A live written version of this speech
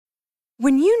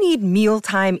When you need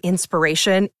mealtime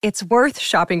inspiration, it's worth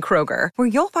shopping Kroger, where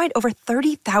you'll find over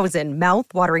 30,000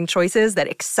 mouth-watering choices that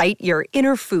excite your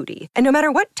inner foodie. And no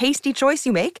matter what tasty choice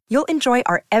you make, you'll enjoy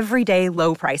our everyday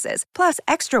low prices, plus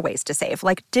extra ways to save,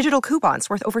 like digital coupons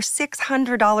worth over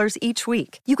 $600 each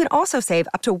week. You can also save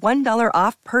up to $1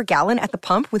 off per gallon at the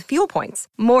pump with fuel points.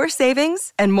 More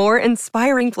savings and more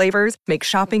inspiring flavors make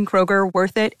shopping Kroger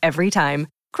worth it every time.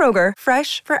 Kroger,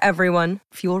 fresh for everyone.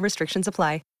 Fuel restrictions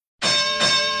apply.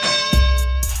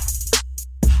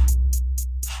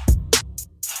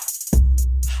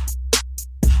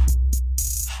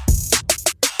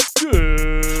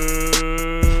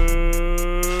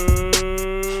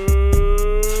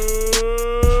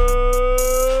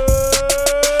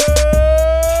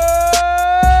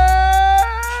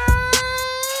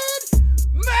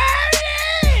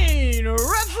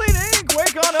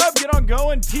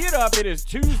 Tee it up. It is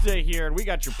Tuesday here, and we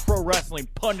got your pro wrestling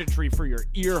punditry for your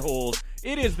ear holes.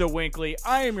 It is the Winkley.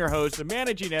 I am your host, the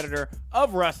managing editor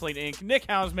of Wrestling Inc., Nick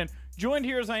Hausman, joined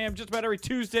here as I am just about every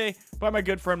Tuesday by my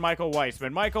good friend Michael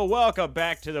Weissman. Michael, welcome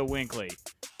back to the Winkley.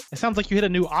 It sounds like you hit a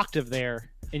new octave there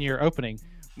in your opening.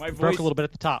 My voice broke a little bit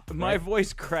at the top. My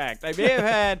voice cracked. I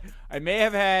may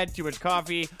have had too much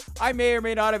coffee. I may or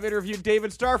may not have interviewed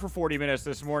David Starr for 40 minutes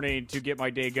this morning to get my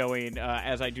day going,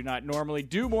 as I do not normally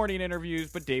do morning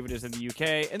interviews, but David is in the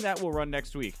UK, and that will run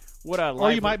next week.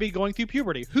 Or you might be going through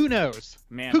puberty. Who knows?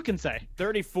 Man, who can say?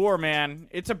 34, man.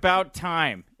 It's about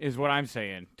time, is what I'm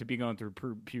saying, to be going through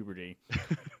puberty.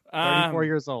 34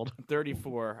 years old.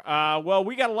 34. Well,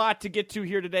 we got a lot to get to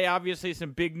here today. Obviously,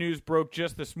 some big news broke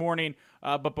just this morning.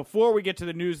 But before we get to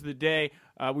the news of the day,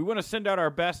 we want to send out our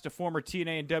best to former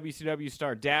TNA and WCW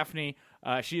star Daphne.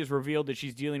 She has revealed that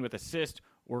she's dealing with a cyst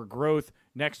or growth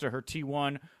next to her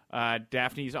T1.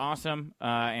 Daphne's awesome,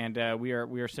 and we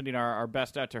are sending our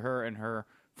best out to her and her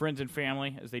friends and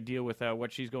family as they deal with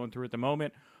what she's going through at the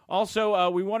moment. Also,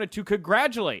 we wanted to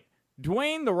congratulate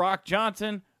Dwayne "The Rock"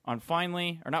 Johnson on I'm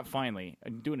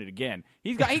doing it again.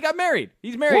 He got married.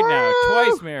 He's married now,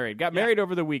 twice married. Got married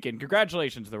over the weekend.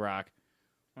 Congratulations, The Rock.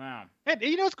 Wow. And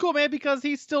you know it's cool, man, because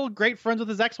he's still great friends with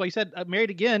his ex-wife. He said married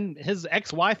again. His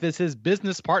ex-wife is his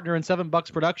business partner in Seven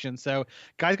Bucks Productions. So,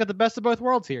 guy's got the best of both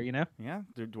worlds here, you know? Yeah,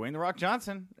 Dwayne "The Rock"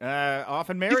 Johnson,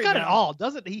 often married. He's got now. it all,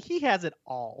 doesn't he? He has it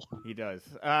all. He does.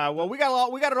 Well, we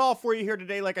got it all for you here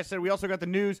today. Like I said, we also got the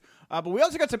news, but we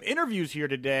also got some interviews here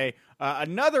today.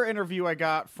 Another interview I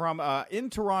got from in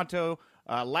Toronto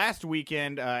last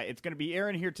weekend. It's going to be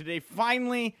airing here today.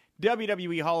 Finally,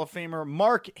 WWE Hall of Famer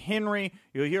Mark Henry.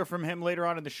 You'll hear from him later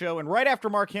on in the show. And right after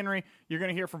Mark Henry, you're going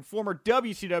to hear from former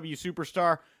WCW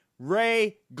superstar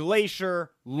Ray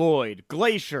Glacier Lloyd.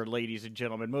 Glacier, ladies and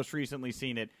gentlemen, most recently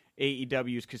seen at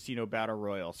AEW's Casino Battle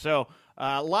Royal. So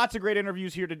lots of great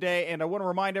interviews here today. And I want to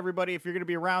remind everybody, if you're going to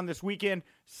be around this weekend,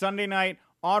 Sunday night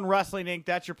on Wrestling Inc.,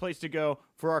 that's your place to go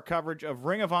for our coverage of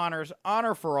Ring of Honor's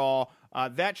Honor for All.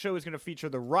 That show is going to feature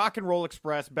the Rock and Roll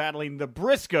Express battling the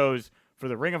Briscoes for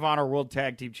the Ring of Honor World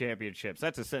Tag Team Championships.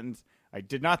 That's a sentence I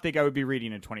did not think I would be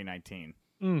reading in 2019.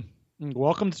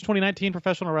 Welcome to 2019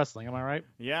 professional wrestling. Am I right?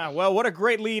 Yeah, well, what a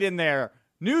great lead in there.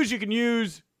 News you can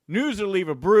use, news that'll leave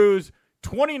a bruise.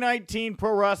 2019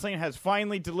 Pro Wrestling has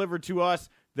finally delivered to us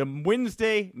the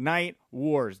Wednesday Night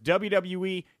Wars.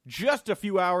 WWE, just a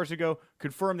few hours ago,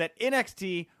 confirmed that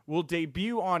NXT will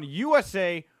debut on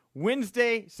USA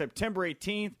Wednesday, September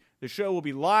 18th. The show will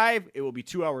be live. It will be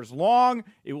 2 hours long.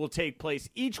 It will take place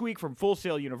each week from Full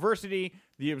Sail University.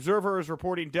 The Observer is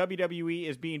reporting WWE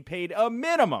is being paid a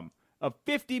minimum of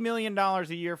 $50 million a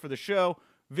year for the show.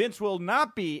 Vince will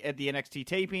not be at the NXT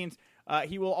tapings.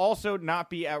 He will also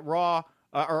not be at Raw.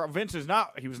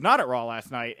 He was not at Raw last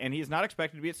night, and he is not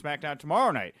expected to be at SmackDown tomorrow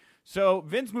night. So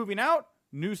Vince moving out,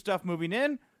 new stuff moving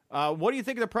in. What do you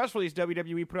think of the press release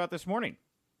WWE put out this morning?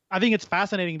 I think it's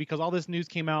fascinating because all this news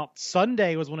came out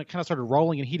Sunday was when it kind of started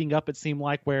rolling and heating up. It seemed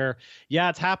like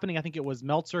it's happening. I think it was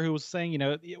Meltzer who was saying,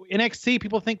 NXT,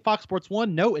 people think Fox Sports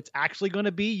 1. No, it's actually going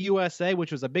to be USA,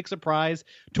 which was a big surprise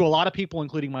to a lot of people,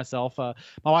 including myself. My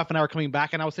wife and I were coming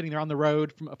back, and I was sitting there on the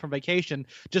road from vacation,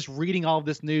 just reading all of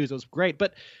this news. It was great.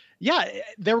 But yeah,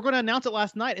 they were going to announce it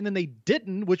last night, and then they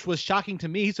didn't, which was shocking to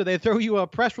me. So they throw you a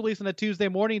press release on a Tuesday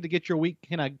morning to get your week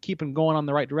kind of keeping going on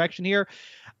the right direction here.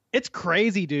 It's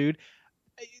crazy, dude.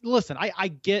 Listen, I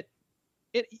get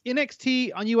it.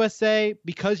 NXT on USA,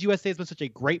 because USA has been such a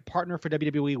great partner for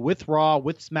WWE with Raw,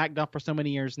 with SmackDown for so many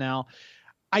years now.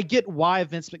 I get why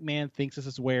Vince McMahon thinks this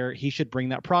is where he should bring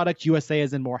that product. USA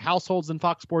is in more households than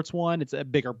Fox Sports 1. It's a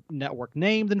bigger network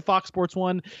name than Fox Sports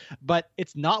 1, but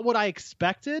it's not what I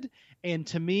expected. And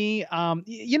to me, I'm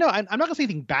not going to say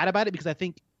anything bad about it because I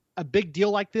think a big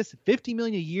deal like this, $50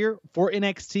 million a year for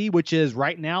NXT, which is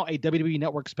right now a WWE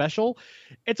Network special,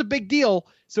 it's a big deal.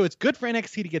 So it's good for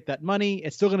NXT to get that money.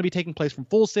 It's still going to be taking place from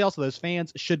Full Sail, so those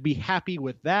fans should be happy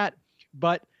with that.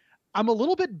 But I'm a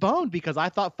little bit boned because I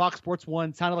thought Fox Sports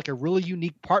 1 sounded like a really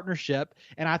unique partnership,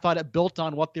 and I thought it built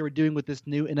on what they were doing with this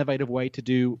new innovative way to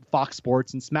do Fox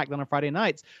Sports and SmackDown on Friday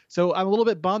nights. So I'm a little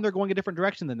bit bummed they're going a different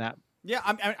direction than that. Yeah,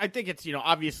 I think it's,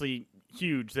 obviously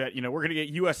huge that, we're going to get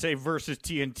USA versus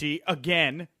TNT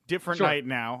again, different night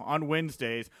now on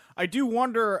Wednesdays. I do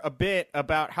wonder a bit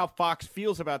about how Fox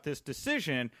feels about this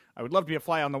decision. I would love to be a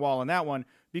fly on the wall on that one,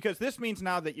 because this means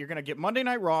now that you're going to get Monday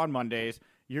Night Raw on Mondays,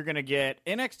 you're going to get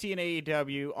NXT and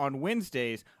AEW on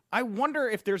Wednesdays. I wonder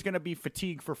if there's going to be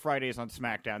fatigue for Fridays on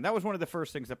SmackDown. That was one of the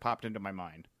first things that popped into my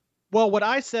mind. Well, what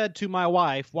I said to my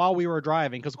wife while we were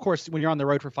driving, because, of course, when you're on the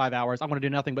road for 5 hours, I want to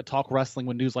do nothing but talk wrestling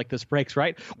when news like this breaks,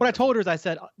 right? What I told her is I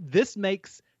said, this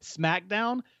makes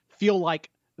SmackDown feel like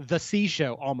the C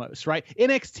show almost, right?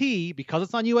 NXT, because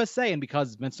it's on USA and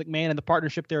because Vince McMahon and the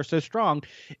partnership there are so strong,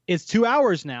 is 2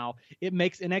 hours now. It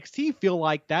makes NXT feel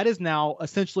like that is now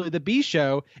essentially the B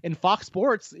show, and Fox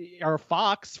Sports or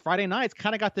Fox Friday nights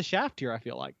kind of got the shaft here, I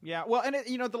feel like. Yeah, well, and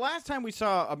the last time we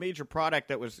saw a major product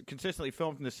that was consistently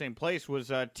filmed in the same place was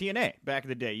TNA back in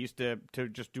the day. Used to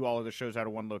just do all of the shows out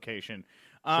of one location.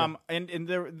 Sure. And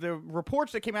the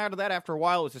reports that came out of that after a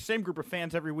while was the same group of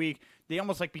fans every week. They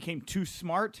almost became too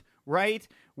smart, right?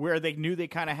 Where they knew they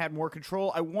kind of had more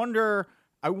control. I wonder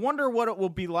what it will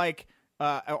be like,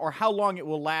 or how long it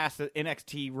will last that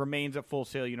NXT remains at Full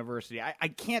Sail University. I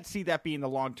can't see that being the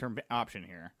long-term option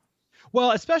here.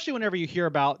 Well, especially whenever you hear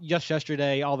about just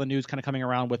yesterday, all the news kind of coming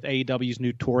around with AEW's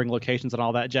new touring locations and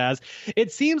all that jazz.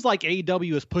 It seems like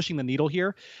AEW is pushing the needle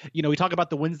here. We talk about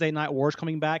the Wednesday Night Wars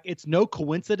coming back. It's no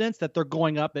coincidence that they're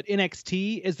going up, that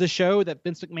NXT is the show that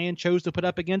Vince McMahon chose to put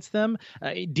up against them.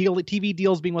 TV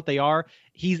deals being what they are.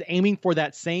 He's aiming for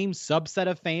that same subset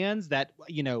of fans that,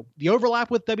 the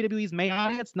overlap with WWE's main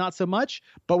audience, not so much,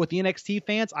 but with the NXT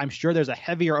fans, I'm sure there's a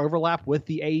heavier overlap with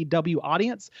the AEW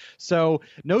audience. So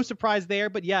no surprise there.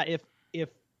 But yeah, if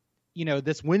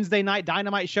this Wednesday night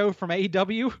Dynamite show from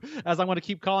AEW, as I want to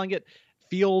keep calling it,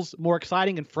 feels more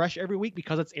exciting and fresh every week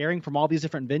because it's airing from all these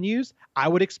different venues, I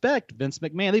would expect Vince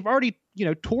McMahon, they've already,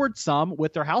 toured some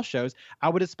with their house shows. I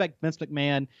would expect Vince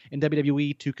McMahon and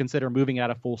WWE to consider moving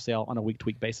out of Full Sail on a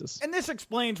week-to-week basis. And this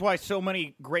explains why so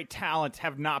many great talents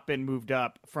have not been moved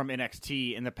up from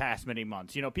NXT in the past many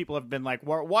months. People have been like,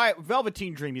 why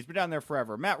Velveteen Dream, he's been down there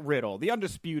forever. Matt Riddle, the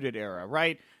Undisputed Era,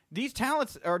 right? These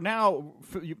talents are now,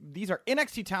 these are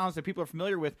NXT talents that people are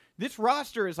familiar with. This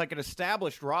roster is like an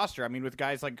established roster. I mean, with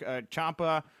guys like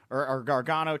Ciampa or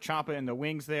Gargano, Ciampa in the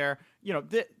wings there.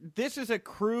 This is a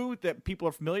crew that people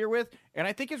are familiar with, and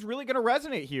I think is really going to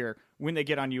resonate here when they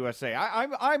get on USA.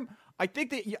 I think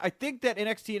that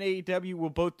NXT and AEW will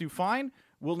both do fine.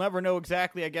 We'll never know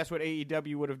exactly, I guess, what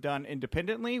AEW would have done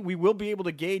independently. We will be able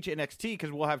to gauge NXT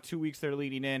because we'll have 2 weeks there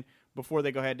leading in before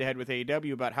they go head-to-head with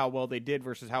AEW about how well they did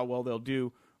versus how well they'll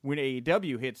do when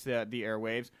AEW hits the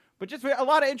airwaves. But just a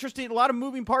lot of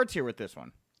moving parts here with this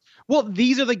one. Well,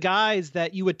 these are the guys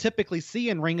that you would typically see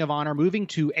in Ring of Honor moving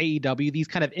to AEW, these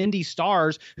kind of indie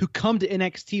stars who come to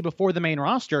NXT before the main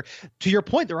roster. To your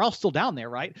point, they're all still down there,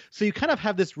 right? So you kind of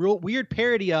have this real weird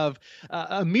parody of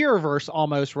a Mirrorverse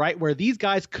almost, right? Where these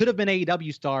guys could have been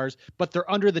AEW stars, but they're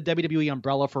under the WWE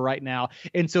umbrella for right now.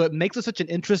 And so it makes it such an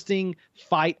interesting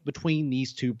fight between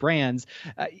these two brands.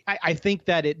 I think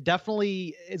that it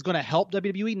definitely is going to help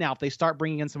WWE. Now, if they start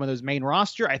bringing in some of those main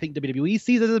roster, I think WWE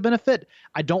sees it as a benefit.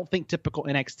 I don't think typical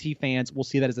NXT fans will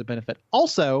see that as a benefit.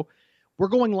 Also, we're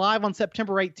going live on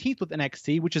September 18th with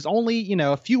NXT, which is only,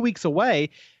 a few weeks away.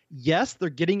 Yes, they're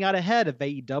getting out ahead of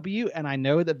AEW, and I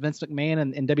know that Vince McMahon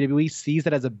and WWE sees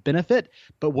that as a benefit,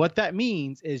 but what that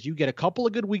means is you get a couple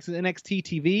of good weeks of NXT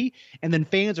TV, and then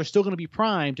fans are still going to be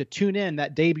primed to tune in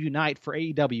that debut night for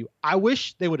AEW. I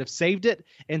wish they would have saved it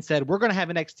and said, we're going to have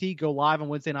NXT go live on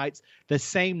Wednesday nights the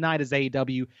same night as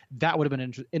AEW. That would have been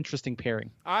an interesting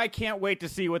pairing. I can't wait to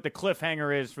see what the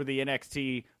cliffhanger is for the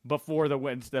NXT before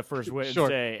the first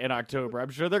Wednesday in October.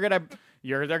 I'm sure they're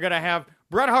gonna have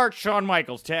Bret Hart, Shawn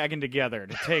Michaels tagging together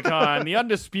to take on the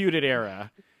Undisputed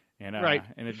Era in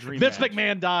a dream Vince match.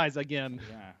 McMahon dies again.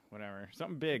 Yeah, whatever,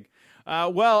 something big.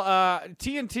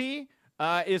 TNT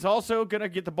is also gonna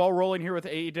get the ball rolling here with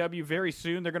AEW very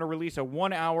soon. They're gonna release a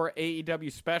 1-hour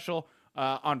AEW special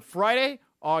on Friday,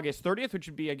 August 30th, which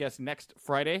would be, I guess, next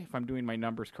Friday if I'm doing my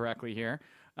numbers correctly here.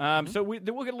 So we'll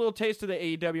get a little taste of the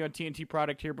AEW on TNT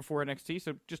product here before NXT.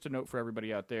 So just a note for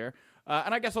everybody out there.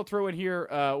 And I guess I'll throw in here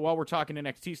while we're talking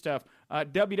NXT stuff.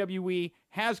 WWE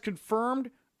has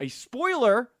confirmed a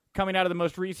spoiler coming out of the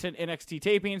most recent NXT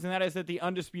tapings, and that is that the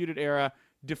Undisputed Era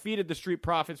defeated the Street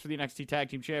Profits for the NXT Tag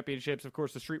Team Championships. Of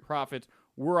course, the Street Profits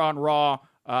were on Raw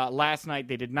last night.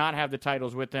 They did not have the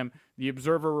titles with them. The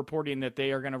Observer reporting that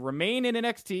they are going to remain in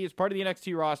NXT as part of the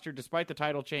NXT roster despite the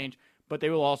title change, but they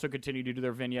will also continue to do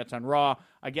their vignettes on Raw.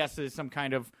 I guess there's some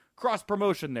kind of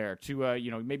cross-promotion there to,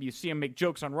 maybe you see them make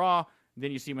jokes on Raw,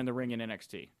 then you see them in the ring in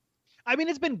NXT. I mean,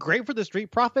 it's been great for the Street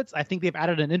Profits. I think they've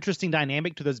added an interesting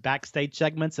dynamic to those backstage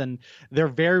segments, and they're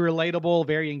very relatable,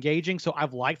 very engaging. So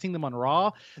I've liked seeing them on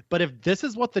Raw. But if this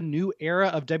is what the new era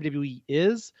of WWE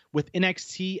is, with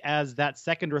NXT as that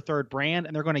second or third brand,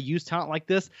 and they're going to use talent like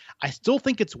this, I still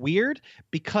think it's weird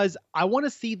because I want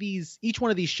to see each one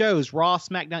of these shows, Raw,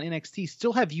 SmackDown, NXT,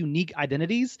 still have unique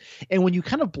identities. And when you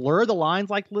kind of blur the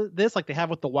lines like this, like they have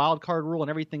with the wild card rule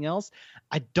and everything else,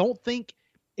 I don't think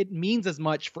it means as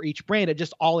much for each brand. It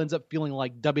just all ends up feeling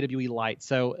like WWE light.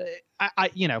 So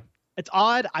it's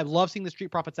odd. I love seeing the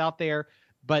Street Profits out there,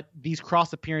 but these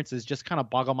cross appearances just kind of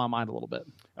boggle my mind a little bit.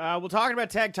 We're talking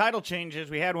about tag title changes.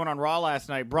 We had one on Raw last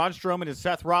night. Braun Strowman and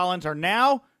Seth Rollins are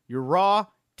now your Raw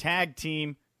Tag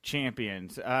Team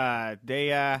Champions.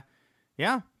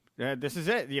 This is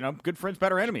it. Good friends,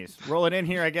 better enemies. Rolling in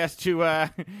here, I guess, to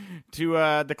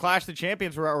the Clash of the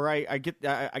Champions, where I get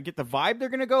the vibe they're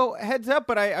gonna go heads up,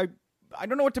 but I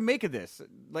don't know what to make of this.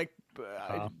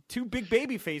 Two big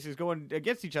baby faces going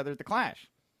against each other at the Clash.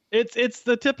 It's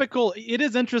the typical. It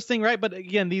is interesting, right? But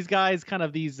again, these guys kind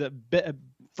of these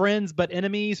friends but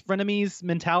enemies, frenemies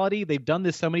mentality. They've done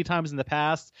this so many times in the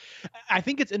past. I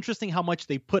think it's interesting how much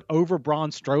they put over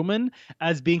Braun Strowman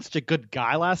as being such a good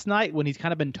guy last night when he's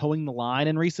kind of been towing the line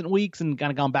in recent weeks and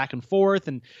kind of gone back and forth.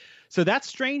 And so that's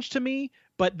strange to me.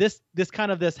 But this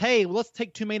kind of hey, let's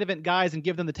take two main event guys and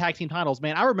give them the tag team titles.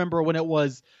 Man, I remember when it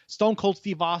was Stone Cold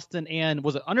Steve Austin and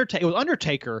was it Undertaker? It was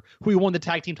Undertaker who he won the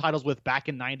tag team titles with back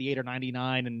in 98 or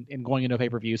 99 and going into a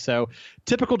pay-per-view. So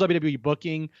typical WWE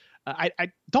booking.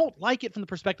 I don't like it from the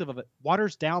perspective of it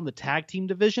waters down the tag team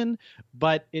division,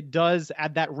 but it does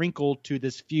add that wrinkle to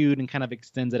this feud and kind of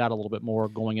extends it out a little bit more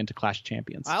going into Clash of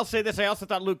Champions. I'll say this. I also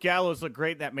thought Luke Gallows looked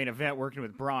great in that main event working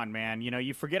with Braun, man.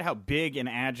 You forget how big and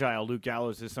agile Luke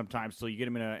Gallows is sometimes till you get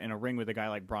him in a ring with a guy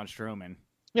like Braun Strowman.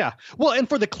 Yeah. Well, and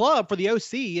for the club, for the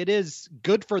OC, it is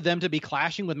good for them to be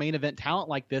clashing with main event talent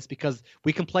like this because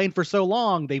we complained for so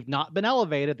long they've not been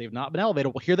elevated.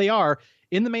 Well, here they are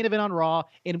in the main event on Raw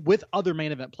and with other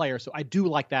main event players. So I do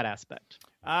like that aspect.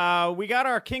 We got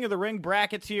our King of the Ring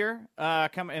brackets here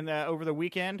coming over the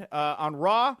weekend. On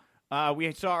Raw,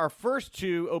 we saw our first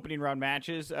two opening round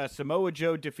matches. Samoa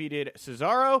Joe defeated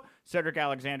Cesaro. Cedric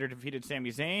Alexander defeated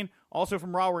Sami Zayn. Also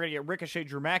from Raw, we're going to get Ricochet,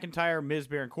 Drew McIntyre, Miz,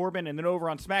 Baron Corbin. And then over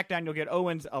on SmackDown, you'll get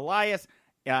Owens, Elias,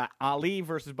 Ali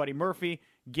versus Buddy Murphy,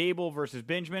 Gable versus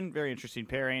Benjamin, very interesting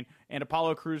pairing, and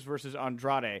Apollo Crews versus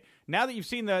Andrade. Now that you've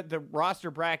seen the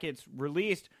roster brackets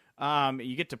released,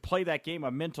 you get to play that game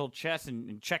of mental chess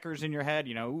and checkers in your head.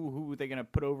 Who are they going to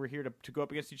put over here to go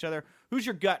up against each other? Who's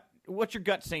your gut? What's your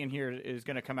gut saying here is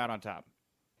going to come out on top?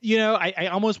 I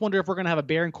almost wonder if we're going to have a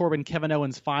Baron Corbin, Kevin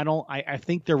Owens final. I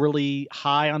think they're really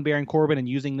high on Baron Corbin and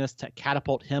using this to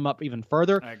catapult him up even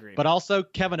further. I agree. But also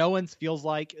Kevin Owens feels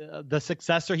like the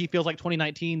successor. He feels like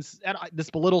 2019's,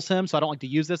 this belittles him, so I don't like to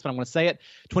use this, but I'm going to say it.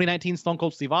 2019 Stone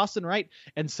Cold Steve Austin, right?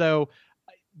 And so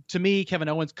to me, Kevin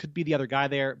Owens could be the other guy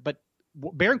there. But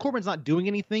Baron Corbin's not doing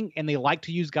anything, and they like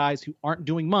to use guys who aren't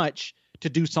doing much to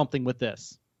do something with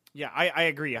this. Yeah, I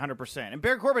agree 100%. And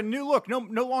Baron Corbin, new look,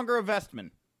 no longer a vestman.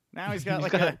 Now he's got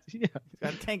he's got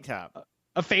a tank top.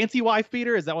 A fancy wife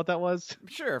beater? Is that what that was?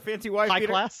 Sure, fancy wife High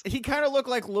beater. class? He kind of looked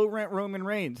like low-rent Roman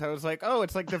Reigns. I was like, oh,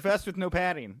 it's like the vest with no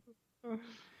padding.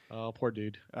 Oh, poor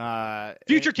dude.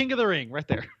 Future King of the Ring, right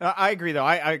there. I agree, though.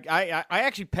 I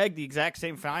actually pegged the exact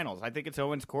same finals. I think it's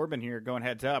Owens Corbin here going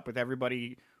heads up with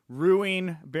everybody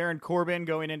ruining Baron Corbin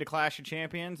going into Clash of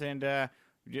Champions and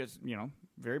just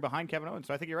very behind Kevin Owens.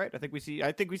 So I think you're right. I think we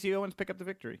see Owens pick up the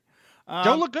victory.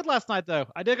 Joe looked good last night, though.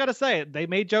 I did got to say it. They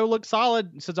made Joe look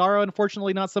solid. Cesaro,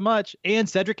 unfortunately, not so much. And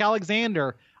Cedric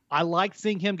Alexander. I liked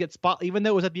seeing him get even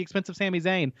though it was at the expense of Sami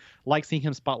Zayn. Like seeing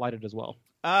him spotlighted as well.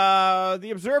 The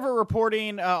Observer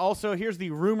reporting also, here's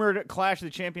the rumored Clash of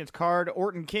the Champions card.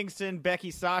 Orton, Kingston, Becky,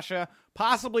 Sasha,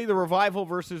 possibly the Revival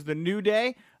versus the New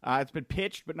Day. It's been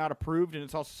pitched but not approved, and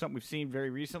it's also something we've seen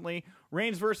very recently.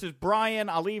 Reigns versus Bryan,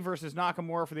 Ali versus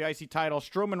Nakamura for the IC title,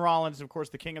 Strowman Rollins, of course,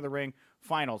 the King of the Ring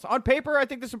finals. On paper, I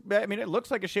think it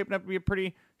looks like it's shaping up to be a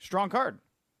pretty strong card.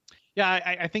 Yeah,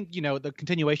 I think, the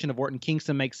continuation of Orton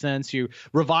Kingston makes sense. You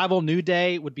revival New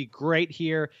Day would be great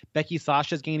here. Becky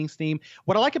Sasha's gaining steam.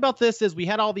 What I like about this is we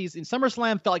had all these in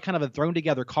SummerSlam, felt like kind of a thrown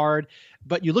together card,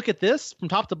 but you look at this from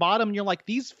top to bottom and you're like,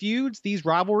 these feuds, these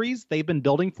rivalries, they've been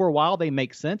building for a while. They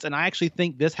make sense. And I actually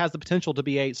think this has the potential to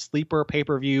be a sleeper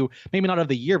pay-per-view, maybe not of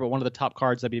the year, but one of the top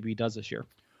cards WWE does this year.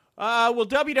 Well,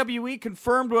 WWE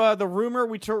confirmed the rumor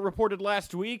we reported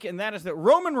last week, and that is that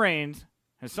Roman Reigns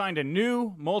has signed a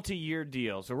new multi-year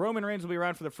deal. So Roman Reigns will be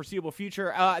around for the foreseeable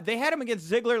future. They had him against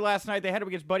Ziggler last night. They had him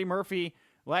against Buddy Murphy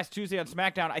last Tuesday on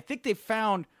SmackDown. I think they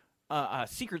found a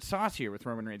secret sauce here with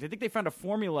Roman Reigns. I think they found a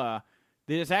formula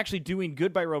that is actually doing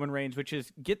good by Roman Reigns, which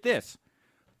is, get this,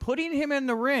 putting him in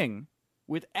the ring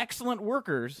with excellent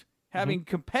workers, having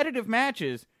competitive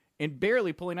matches, and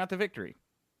barely pulling out the victory.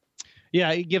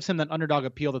 Yeah, it gives him that underdog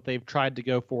appeal that they've tried to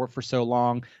go for so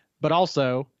long. But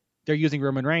also, they're using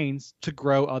Roman Reigns to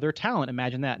grow other talent.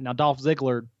 Imagine that. Now, Dolph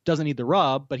Ziggler doesn't need the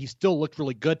rub, but he still looked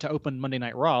really good to open Monday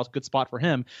Night Raw. It's a good spot for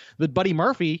him. But Buddy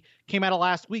Murphy came out of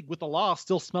last week with the loss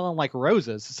still smelling like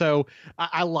roses. So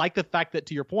I like the fact that,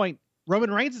 to your point,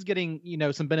 Roman Reigns is getting,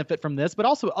 some benefit from this, but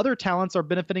also other talents are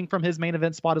benefiting from his main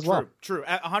event spot as well. True.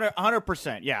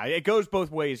 100%. Yeah, it goes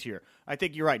both ways here. I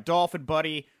think you're right. Dolph and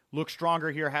Buddy look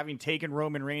stronger here, having taken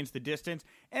Roman Reigns the distance.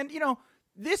 And,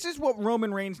 this is what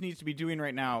Roman Reigns needs to be doing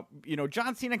right now.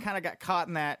 John Cena kind of got caught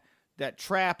in that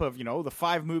trap of, the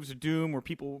 5 moves of doom where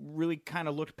people really kind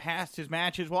of looked past his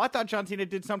matches. Well, I thought John Cena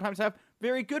did sometimes have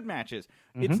very good matches.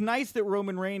 It's nice that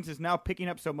Roman Reigns is now picking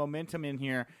up some momentum in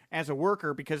here as a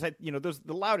worker because, the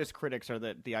loudest critics are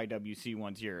the IWC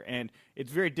ones here. And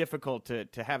it's very difficult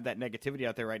to have that negativity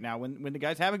out there right now when the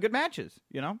guy's having good matches,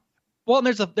 Well, and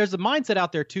there's a mindset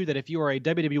out there too that if you are a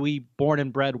WWE born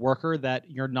and bred worker,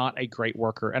 that you're not a great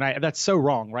worker, and that's so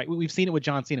wrong, right? We've seen it with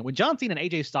John Cena. When John Cena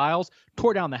and AJ Styles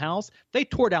tore down the house, they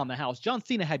tore down the house. John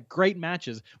Cena had great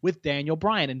matches with Daniel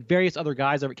Bryan and various other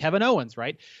guys over Kevin Owens,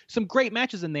 right? Some great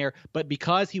matches in there, but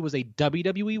because he was a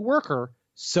WWE worker,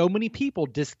 so many people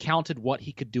discounted what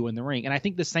he could do in the ring. And I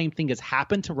think the same thing has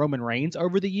happened to Roman Reigns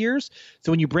over the years.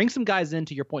 So when you bring some guys in,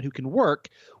 to your point, who can work,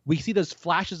 we see those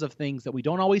flashes of things that we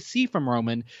don't always see from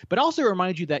Roman, but also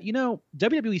remind you that,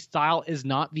 WWE style is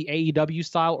not the AEW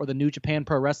style or the New Japan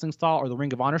Pro Wrestling style or the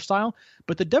Ring of Honor style,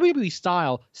 but the WWE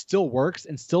style still works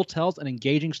and still tells an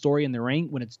engaging story in the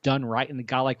ring when it's done right. And a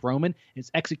guy like Roman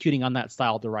is executing on that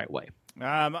style the right way.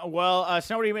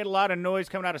 Somebody who made a lot of noise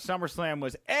coming out of SummerSlam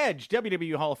was Edge,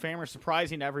 WWE Hall of Famer,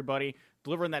 surprising everybody,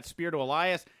 delivering that spear to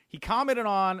Elias. He commented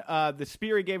on the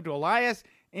spear he gave to Elias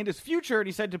and his future, and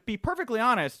he said, to be perfectly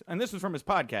honest, and this was from his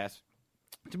podcast,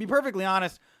 to be perfectly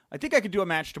honest, I think I could do a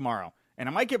match tomorrow, and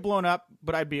I might get blown up,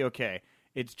 but I'd be okay.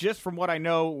 It's just from what I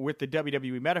know with the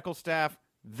WWE medical staff,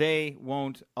 they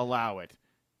won't allow it.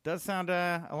 Does sound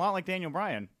a lot like Daniel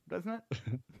Bryan, doesn't it?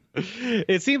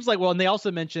 It seems like, well, and they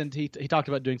also mentioned he talked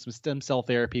about doing some stem cell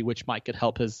therapy, which could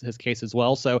help his case as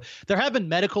well. So there have been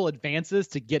medical advances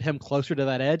to get him closer to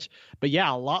that Edge. But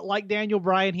yeah, a lot like Daniel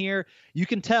Bryan here. You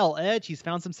can tell Edge, he's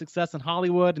found some success in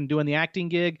Hollywood and doing the acting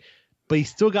gig, but he's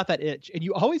still got that itch. And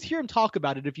you always hear him talk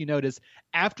about it, if you notice,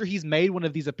 after he's made one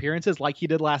of these appearances like he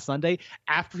did last Sunday,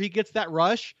 after he gets that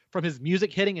rush from his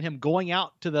music hitting and him going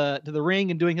out to the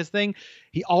ring and doing his thing,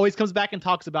 he always comes back and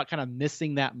talks about kind of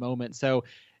missing that moment. So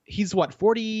he's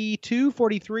 42,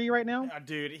 43 right now?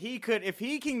 Dude, if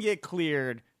he can get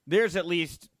cleared, there's at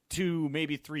least 2,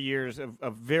 maybe 3 years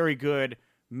of very good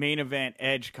main event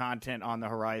Edge content on the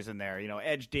horizon there.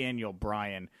 Edge Daniel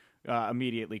Bryan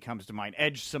immediately comes to mind.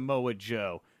 Edge Samoa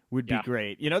Joe would be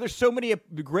great. There's so many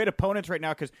great opponents right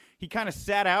now because he kind of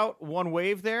sat out one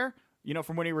wave there,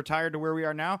 from when he retired to where we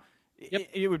are now. Yep.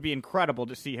 It would be incredible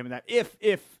to see him in that. If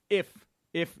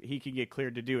he can get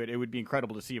cleared to do it, it would be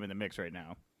incredible to see him in the mix right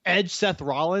now. Edge Seth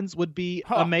Rollins would be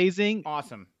amazing.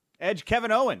 Awesome. Edge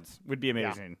Kevin Owens would be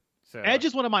amazing. Yeah. So. Edge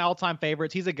is one of my all-time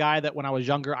favorites. He's a guy that when I was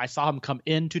younger, I saw him come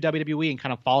into WWE and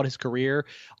kind of followed his career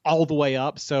all the way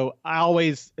up. So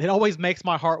it always makes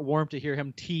my heart warm to hear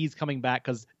him tease coming back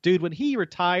because, dude, when he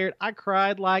retired, I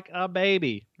cried like a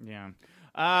baby. Yeah.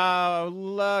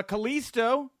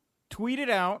 Kalisto tweeted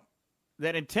out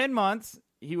that in 10 months,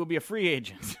 he will be a free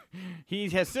agent. He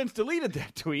has since deleted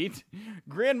that tweet.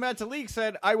 Grand Metalik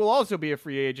said, I will also be a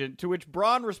free agent, to which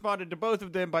Braun responded to both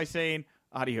of them by saying,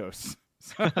 adios.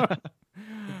 So, the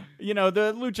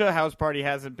Lucha House Party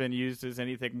hasn't been used as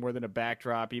anything more than a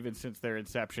backdrop, even since their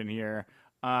inception here.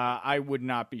 I would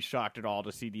not be shocked at all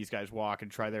to see these guys walk and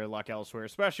try their luck elsewhere,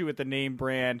 especially with the name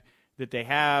brand that they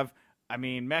have. I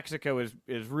mean, Mexico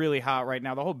is really hot right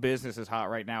now. The whole business is hot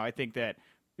right now. I think that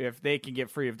if they can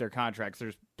get free of their contracts,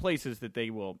 there's places that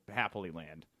they will happily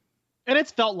land. And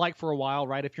it's felt like for a while,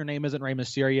 right? If your name isn't Rey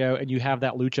Mysterio and you have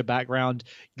that lucha background,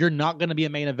 you're not going to be a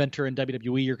main eventer in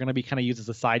WWE. You're going to be kind of used as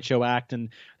a sideshow act. And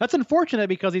that's unfortunate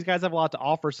because these guys have a lot to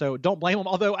offer. So don't blame them.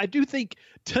 Although I do think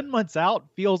 10 months out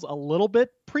feels a little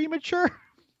bit premature,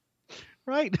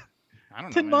 right? I don't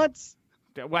know. 10 months.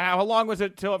 Well, how long was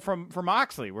it till from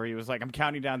Moxley, where he was like, "I'm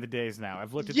counting down the days now.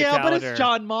 I've looked at the calendar." Yeah, but it's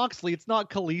Jon Moxley. It's not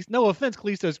Kalisto. No offense,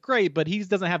 Kalisto's great, but he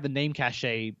doesn't have the name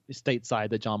cachet stateside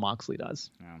that Jon Moxley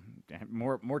does.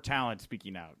 More talent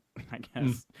speaking out, I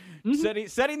guess.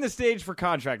 Setting the stage for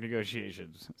contract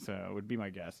negotiations. So would be my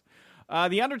guess.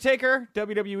 The Undertaker,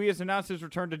 WWE has announced his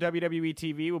return to WWE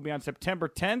TV will be on September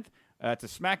 10th. It's a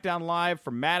SmackDown Live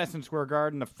from Madison Square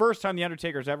Garden. The first time the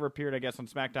Undertaker's ever appeared, I guess, on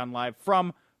SmackDown Live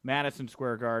from Madison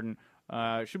Square Garden.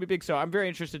 Should be big. So I'm very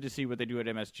interested to see what they do at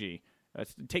MSG.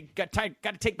 Got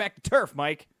to take back the turf,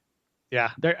 Mike.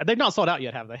 Yeah, they've not sold out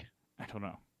yet, have they? I don't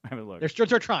know. I haven't looked.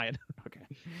 They're trying. Okay.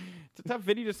 It's a tough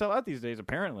venue to sell out these days,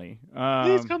 apparently.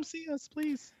 Please come see us,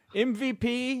 please.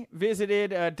 MVP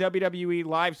visited a WWE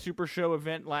Live Super Show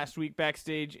event last week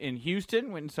backstage in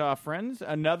Houston. Went and saw friends.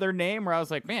 Another name where I was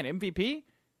like, man, MVP?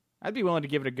 I'd be willing to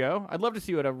give it a go. I'd love to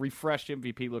see what a refreshed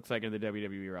MVP looks like in the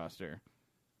WWE roster.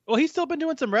 Well, he's still been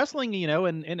doing some wrestling,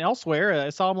 and elsewhere. I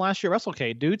saw him last year at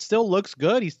WrestleCade. Dude still looks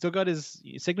good. He's still got his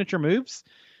signature moves.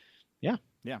 Yeah.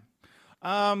 Yeah.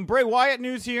 Bray Wyatt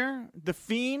news here. The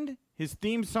Fiend, his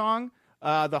theme song,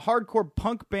 the hardcore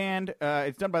punk band,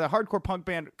 it's done by the hardcore punk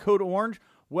band Code Orange.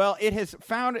 Well, it has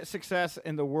found success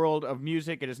in the world of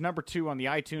music. It is number 2 on the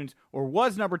iTunes, or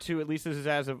was number 2, at least this is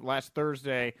as of last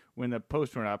Thursday when the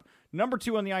post went up. Number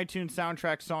 2 on the iTunes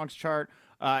soundtrack songs chart.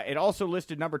 It also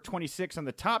listed number 26 on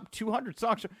the top 200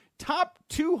 songs. Top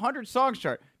 200 songs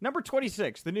chart. Number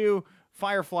 26, the new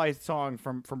Firefly song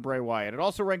from Bray Wyatt. It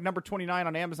also ranked number 29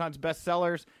 on Amazon's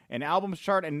bestsellers and albums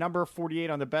chart, and number 48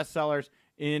 on the bestsellers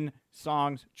in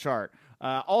songs chart.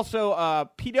 Also,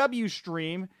 PW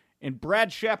Stream and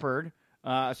Brad Shepard,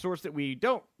 a source that we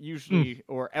don't usually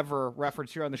or ever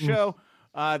reference here on the show,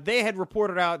 they had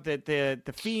reported out that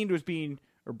the Fiend was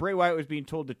Bray Wyatt was being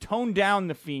told to tone down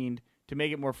the Fiend to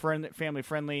make it more family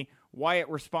friendly. Wyatt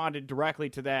responded directly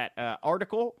to that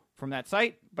article from that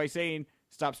site by saying,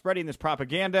 "Stop spreading this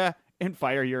propaganda and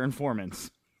fire your informants."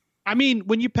 I mean,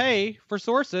 when you pay for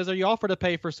sources, or you offer to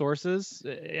pay for sources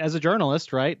as a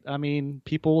journalist, right? I mean,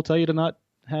 people will tell you to not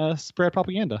spread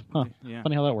propaganda. Huh. Yeah.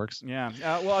 Funny how that works. Yeah.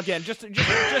 Well, again, just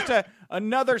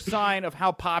another sign of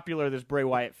how popular this Bray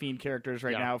Wyatt Fiend character is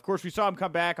right now. Of course, we saw him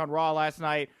come back on Raw last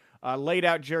night, laid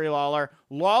out Jerry Lawler.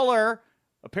 Lawler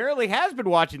apparently has been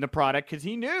watching the product because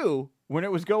he knew when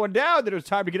it was going down that it was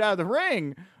time to get out of the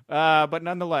ring. But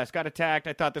nonetheless, got attacked.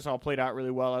 I thought this all played out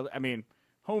really well. I mean,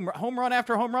 home run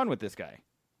after home run with this guy.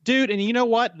 Dude, and you know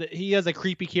what? He is a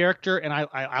creepy character, and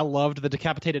I loved the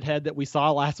decapitated head that we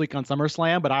saw last week on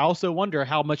SummerSlam, but I also wonder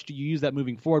how much do you use that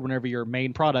moving forward whenever your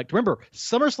main product. Remember,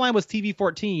 SummerSlam was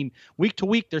TV-14. Week to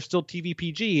week, there's still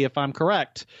TV-PG, if I'm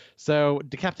correct. So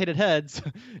decapitated heads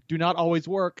do not always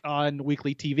work on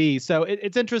weekly TV. So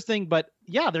it's interesting, but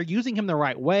yeah, they're using him the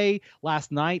right way.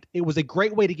 Last night, it was a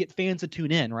great way to get fans to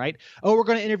tune in, right? Oh, we're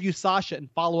going to interview Sasha and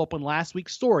follow up on last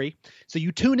week's story. So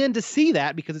you tune in to see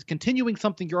that because it's continuing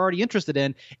something you're already interested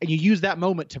in, and you use that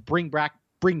moment to bring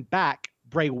back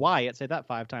Bray Wyatt. Say that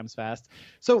 5 times fast.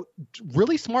 So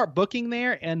really smart booking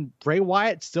there, and Bray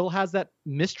Wyatt still has that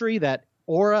mystery, that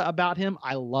aura about him.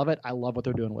 I love it. I love what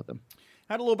they're doing with him.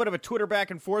 Had a little bit of a Twitter back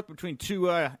and forth between two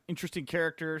interesting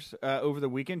characters over the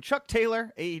weekend. Chuck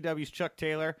Taylor, AEW's Chuck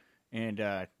Taylor, and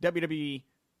WWE.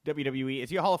 Is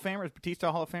he a Hall of Famer? Is Batista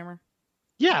a Hall of Famer?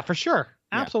 Yeah, for sure.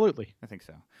 Absolutely. Yeah, I think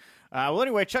so. Well,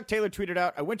 anyway, Chuck Taylor tweeted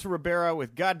out, "I went to Ribera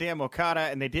with goddamn Okada,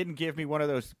 and they didn't give me one of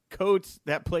those coats.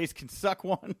 That place can suck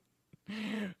one."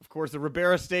 Of course, the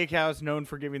Ribera Steakhouse, known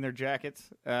for giving their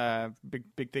jackets.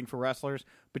 Big thing for wrestlers.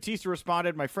 Batista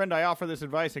responded, "My friend, I offer this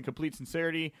advice in complete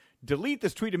sincerity. Delete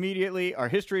this tweet immediately. Our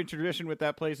history and tradition with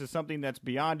that place is something that's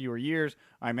beyond your years.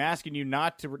 I'm asking you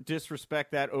not to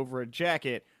disrespect that over a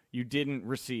jacket you didn't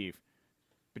receive."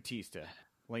 Batista,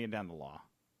 laying down the law.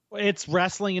 It's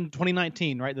wrestling in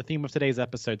 2019, right? The theme of today's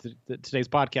episode, today's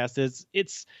podcast is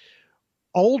it's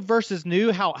old versus new,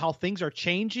 how things are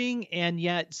changing, and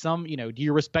yet some, do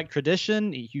you respect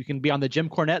tradition? You can be on the Jim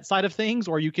Cornette side of things,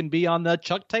 or you can be on the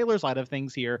Chuck Taylor side of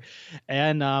things here.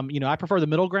 And, I prefer the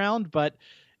middle ground, but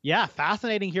yeah,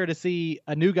 fascinating here to see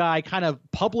a new guy kind of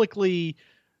publicly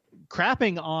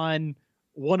crapping on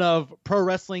one of pro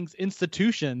wrestling's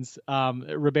institutions,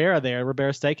 Ribera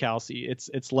Steakhouse.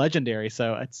 It's legendary.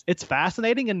 So it's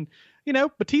fascinating. And,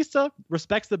 Batista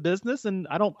respects the business, and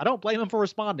I don't blame him for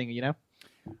responding,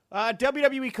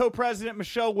 WWE co-president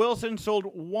Michelle Wilson sold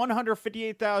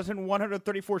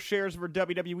 158,134 shares of her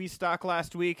WWE stock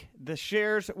last week. The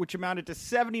shares, which amounted to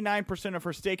 79% of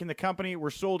her stake in the company, were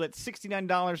sold at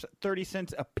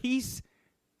 $69.30 a piece.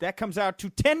 That comes out to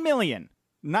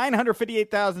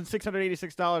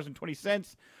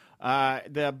 $10,958,686.20.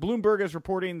 The Bloomberg is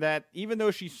reporting that even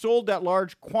though she sold that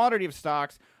large quantity of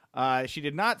stocks, she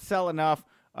did not sell enough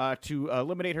to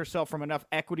eliminate herself from enough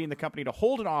equity in the company to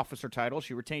hold an officer title.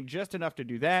 She retained just enough to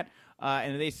do that,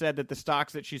 and they said that the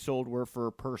stocks that she sold were for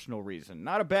personal reason.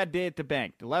 Not a bad day at the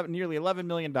bank. Nearly $11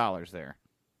 million there.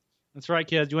 That's right,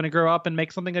 kids. You want to grow up and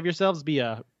make something of yourselves? Be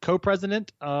a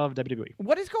co-president of WWE.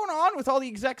 What is going on with all the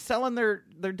execs selling their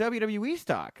WWE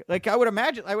stock? Like I would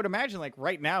imagine, like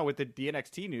right now with the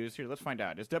NXT news here. Let's find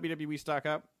out. Is WWE stock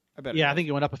up? I think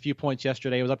it went up a few points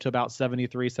yesterday. It was up to about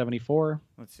 73, 74.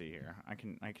 Let's see here. I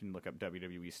can look up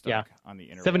WWE stock on the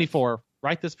internet. 74.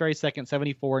 Right this very second,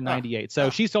 74.98. So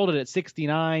she sold it at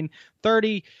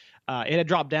 69.30. It had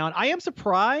dropped down. I am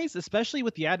surprised, especially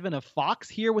with the advent of Fox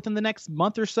here within the next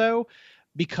month or so,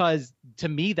 because to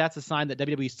me, that's a sign that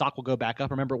WWE stock will go back up.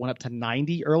 Remember, it went up to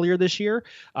 90 earlier this year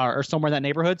or somewhere in that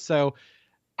neighborhood. So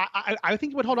I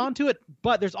think you would hold on to it,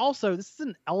 but there's also, this is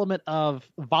an element of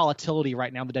volatility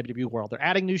right now in the WWE world. They're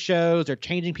adding new shows. They're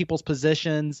changing people's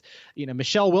positions.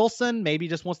 Michelle Wilson maybe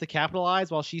just wants to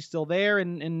capitalize while she's still there.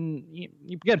 And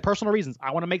again, personal reasons.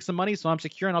 I want to make some money, so I'm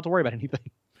secure and not have to worry about anything.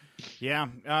 Yeah,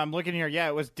 I'm looking here. Yeah,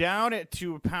 it was down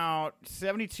to about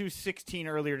 $72.16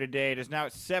 earlier today. It is now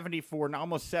at $74,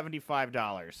 almost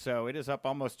 $75. So it is up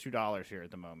almost $2 here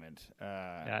at the moment.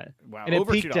 Wow, and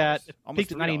over it peaked $2. at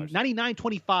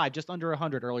 99.25, just under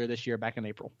 100 earlier this year, back in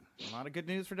April. A lot of good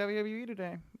news for WWE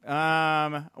today.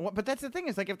 But that's the thing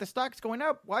is, like, if the stock's going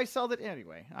up, why sell it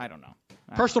anyway? I don't know.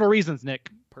 Personal reasons,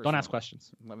 Nick. Don't ask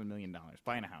questions. $11 million.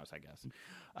 Buying a house, I guess.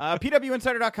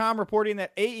 PWInsider.com reporting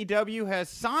that AEW has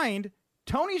signed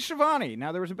Tony Schiavone.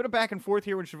 Now, there was a bit of back and forth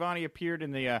here when Schiavone appeared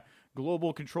in the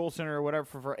Global Control Center or whatever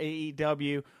for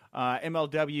AEW.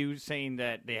 MLW saying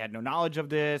that they had no knowledge of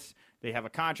this. They have a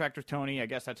contract with Tony. I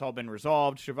guess that's all been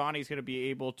resolved. Schiavone's going to be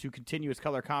able to continue his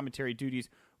color commentary duties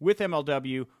with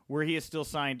MLW, where he is still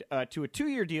signed to a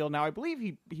 2-year deal. Now, I believe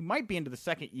he might be into the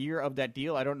second year of that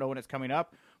deal. I don't know when it's coming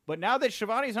up. But now that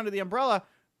Schiavone's under the umbrella,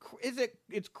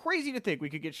 it's crazy to think we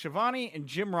could get Schiavone and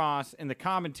Jim Ross in the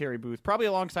commentary booth, probably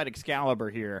alongside Excalibur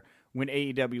here when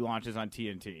AEW launches on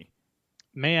TNT.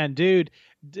 Man, dude,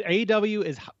 AEW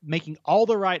is making all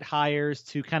the right hires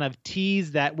to kind of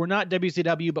tease that we're not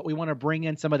WCW, but we want to bring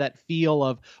in some of that feel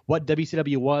of what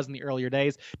WCW was in the earlier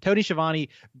days. Tony Schiavone,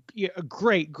 a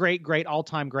great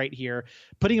all-time great here.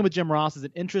 Putting him with Jim Ross is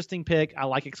an interesting pick. I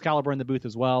like Excalibur in the booth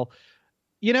as well.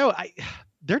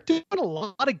 They're doing a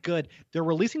lot of good. They're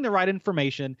releasing the right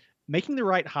information, making the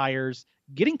right hires,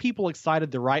 getting people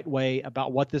excited the right way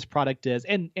about what this product is.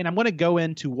 And I'm going to go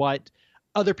into what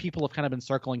other people have kind of been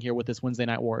circling here with this Wednesday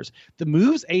Night Wars. The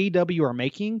moves AEW are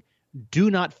making do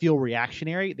not feel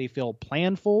reactionary. They feel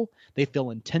planful, they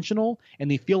feel intentional, and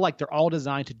they feel like they're all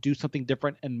designed to do something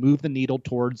different and move the needle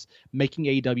towards making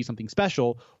AEW something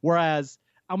special. Whereas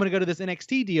I'm going to go to this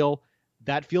NXT deal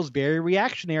that feels very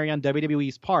reactionary on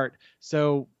WWE's part.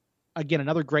 So, again,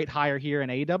 another great hire here in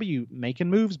AEW, making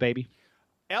moves, baby.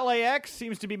 LAX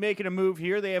seems to be making a move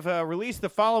here. They have released the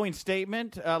following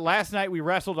statement. Last night, we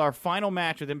wrestled our final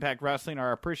match with Impact Wrestling.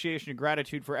 Our appreciation and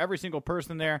gratitude for every single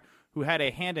person there who had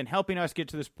a hand in helping us get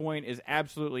to this point is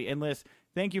absolutely endless.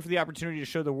 Thank you for the opportunity to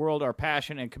show the world our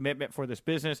passion and commitment for this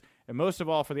business, and most of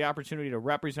all, for the opportunity to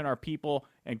represent our people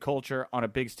and culture on a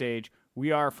big stage.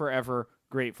 We are forever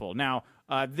grateful. Now,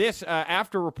 this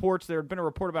after reports, there had been a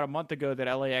report about a month ago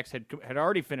that LAX had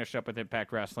already finished up with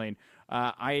Impact Wrestling.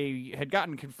 I had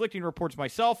gotten conflicting reports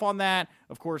myself on that.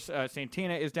 Of course,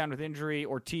 Santana is down with injury.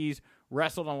 Ortiz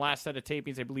wrestled on the last set of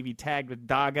tapings. I believe he tagged with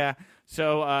Daga.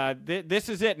 So this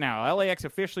is it now. LAX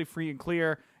officially free and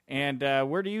clear. And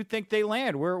where do you think they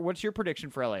land? What's your prediction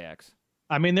for LAX?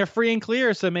 I mean, they're free and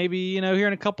clear, so maybe, here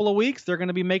in a couple of weeks, they're going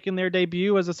to be making their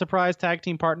debut as a surprise tag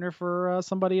team partner for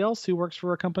somebody else who works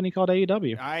for a company called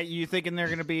AEW. You thinking they're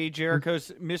going to be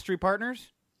Jericho's mystery partners?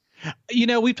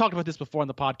 We've talked about this before on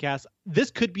the podcast.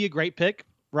 This could be a great pick,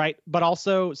 right? But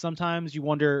also, sometimes you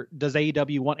wonder, does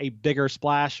AEW want a bigger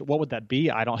splash? What would that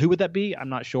be? Who would that be? I'm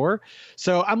not sure.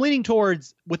 So I'm leaning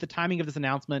towards, with the timing of this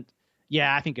announcement,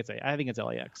 yeah, I think it's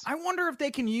LAX. I wonder if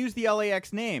they can use the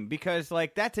LAX name because,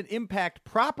 that's an Impact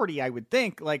property, I would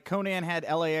think. Like, Conan had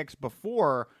LAX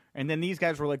before, and then these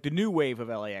guys were like the new wave of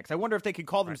LAX. I wonder if they could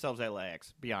call themselves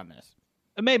LAX beyond this.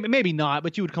 Maybe not,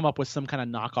 but you would come up with some kind of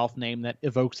knockoff name that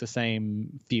evokes the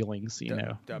same feelings,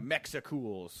 The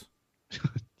Mexicools.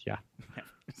 Yeah.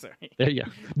 Sorry. There you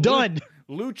go. Done.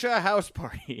 Lucha House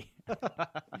Party.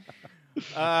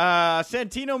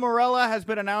 Santino Marella has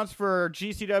been announced for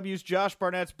GCW's Josh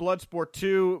Barnett's Bloodsport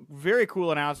 2. Very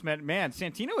cool announcement. Man,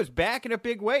 Santino is back in a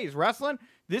big way. He's wrestling.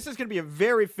 This is going to be a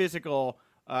very physical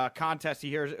contest. He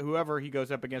hears whoever he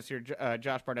goes up against here,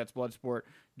 Josh Barnett's Bloodsport,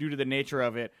 due to the nature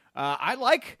of it. I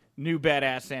like new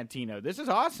badass Santino. This is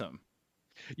awesome.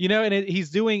 You know, and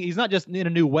he's not just in a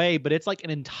new way, but it's like an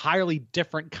entirely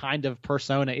different kind of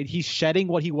persona. He's shedding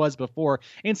what he was before.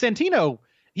 And Santino,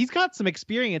 he's got some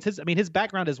experience. His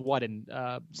background is what, in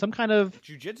some kind of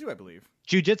jiu-jitsu, I believe.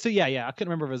 Jiu-jitsu, yeah. I couldn't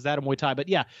remember if it was that or Muay Thai, but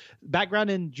yeah, background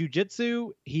in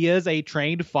jiu-jitsu. He is a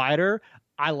trained fighter.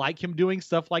 I like him doing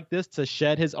stuff like this to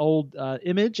shed his old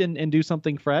image and do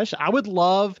something fresh. I would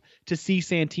love to see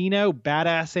Santino,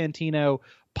 badass Santino,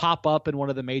 pop up in one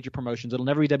of the major promotions. It'll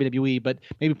never be WWE, but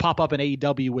maybe pop up in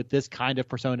AEW with this kind of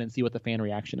persona and see what the fan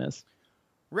reaction is.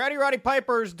 Roddy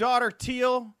Piper's daughter,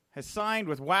 Teal, has signed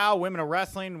with WOW Women of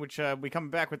Wrestling, which we come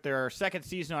back with their second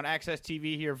season on Access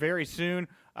TV here very soon.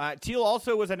 Teal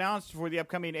also was announced for the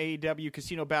upcoming AEW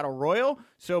Casino Battle Royal,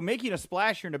 so making a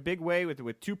splash here in a big way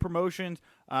with two promotions.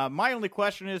 My only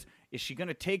question is she going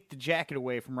to take the jacket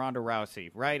away from Ronda Rousey,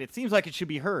 right? It seems like it should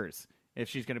be hers if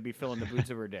she's going to be filling the boots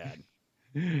of her dad.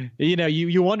 You know,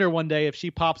 you wonder one day if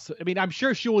she pops. I mean, I'm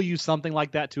sure she will use something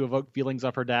like that to evoke feelings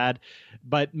of her dad,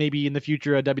 but maybe in the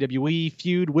future a WWE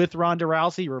feud with Ronda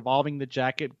Rousey revolving the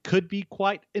jacket could be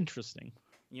quite interesting.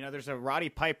 You know, there's a Roddy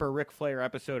Piper Ric Flair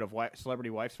episode of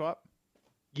Celebrity Wife Swap.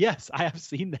 Yes, I have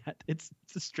seen that. It's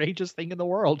the strangest thing in the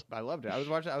world. I loved it. I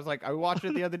watched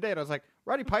it the other day and I was like,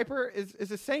 Roddy Piper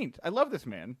is a saint. I love this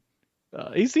man.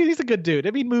 He's a good dude.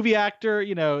 I mean, movie actor,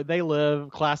 you know, They Live,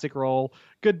 classic role,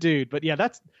 good dude. But yeah,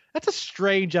 that's a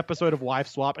strange episode of Wife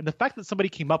Swap, and the fact that somebody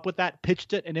came up with that,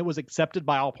 pitched it, and it was accepted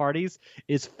by all parties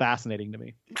is fascinating to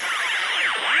me.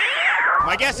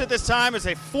 My guest at this time is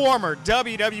a former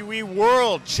WWE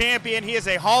World Champion. He is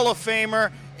a Hall of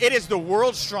Famer. It is the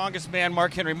world's strongest man,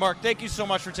 Mark Henry. Mark, thank you so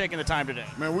much for taking the time today.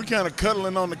 Man, we kind of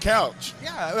cuddling on the couch.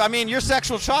 Yeah, I mean, you're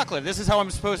sexual chocolate. This is how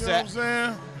I'm supposed to. You know what I'm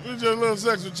saying? It's just a little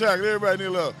sexual chocolate. Everybody need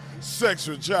a little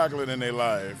sexual chocolate in their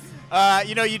life.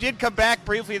 You know, you did come back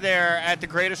briefly there at the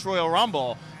Greatest Royal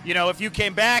Rumble. You know, if you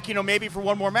came back, you know, maybe for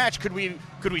one more match, could we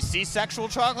see sexual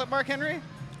chocolate, Mark Henry?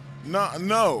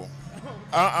 No.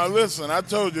 Listen, I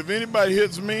told you, if anybody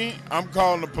hits me, I'm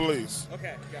calling the police.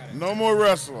 Okay, got it. No more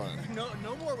wrestling. No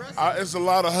more wrestling. It's a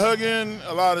lot of hugging,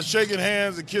 a lot of shaking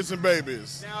hands and kissing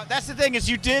babies. Now, that's the thing is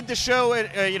you did the show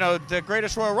at, the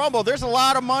Greatest Royal Rumble. There's a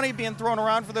lot of money being thrown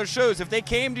around for those shows. If they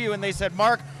came to you and they said,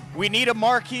 Mark, we need a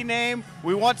marquee name.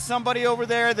 We want somebody over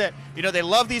there that, you know, they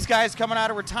love these guys coming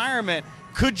out of retirement.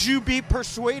 Could you be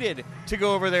persuaded to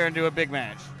go over there and do a big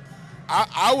match?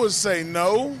 I would say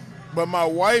no. But my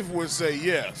wife would say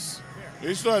yes.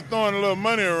 They start throwing a little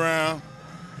money around.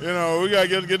 You know, we got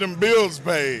to get them bills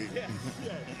paid.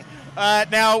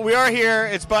 Now, we are here.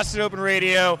 It's Busted Open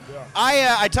Radio.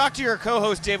 Yeah. I talked to your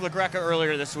co-host, Dave LaGreca,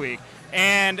 earlier this week.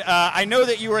 And I know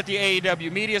that you were at the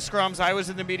AEW media scrums. I was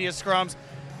in the media scrums.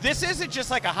 This isn't just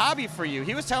like a hobby for you.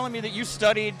 He was telling me that you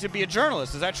studied to be a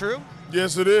journalist. Is that true?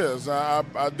 Yes, it is. I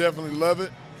definitely love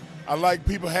it. I like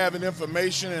people having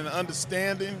information and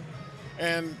understanding.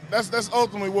 And that's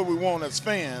ultimately what we want as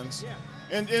fans. Yeah.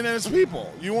 And as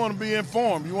people. You want to be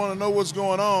informed. You want to know what's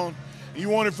going on. You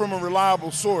want it from a reliable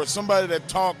source, somebody that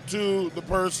talked to the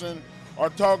person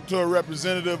or talked to a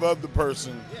representative of the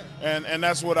person. Yeah. And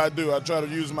that's what I do. I try to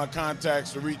use my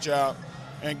contacts to reach out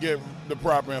and get the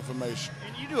proper information.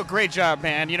 And you do a great job,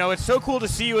 man. You know, it's so cool to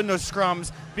see you in those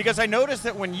scrums because I noticed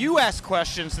that when you ask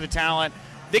questions to the talent,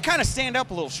 they kind of stand up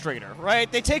a little straighter, right?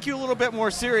 They take you a little bit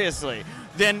more seriously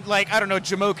than, like, I don't know,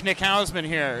 Jamoke Nick Hausman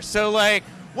here. So, like,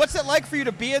 what's it like for you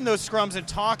to be in those scrums and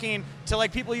talking to,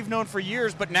 like, people you've known for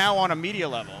years but now on a media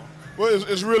level? Well,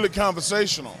 it's really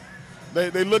conversational.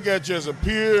 They look at you as a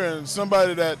peer and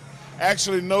somebody that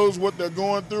actually knows what they're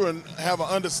going through and have an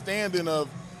understanding of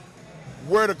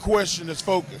where the question is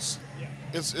focused. Yeah.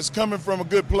 It's coming from a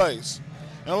good place.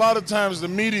 And a lot of times the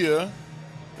media,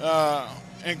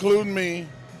 including me,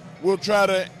 will try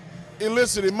to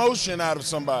elicit emotion out of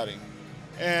somebody.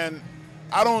 And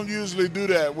I don't usually do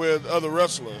that with other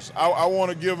wrestlers. I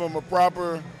want to give them a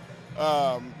proper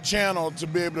channel to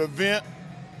be able to vent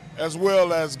as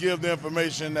well as give the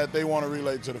information that they want to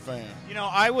relate to the fan. You know,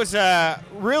 I was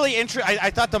really interested.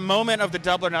 I thought the moment of the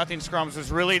Double or Nothing scrums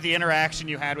was really the interaction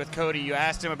you had with Cody. You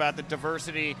asked him about the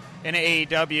diversity in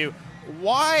AEW.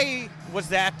 Why was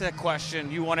that the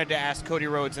question you wanted to ask Cody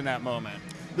Rhodes in that moment?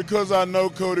 Because I know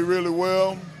Cody really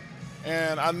well,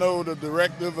 and I know the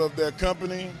directive of their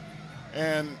company,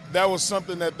 And that was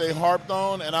something that they harped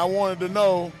on, and I wanted to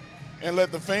know and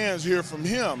let the fans hear from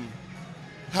him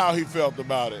how he felt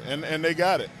about it, and they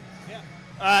got it.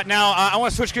 Now, I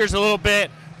want to switch gears a little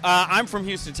bit. I'm from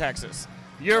Houston, Texas.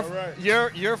 You're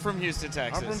from Houston,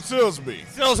 Texas. I'm from Silsbee.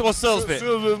 Silsbee.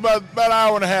 Silsbee is about an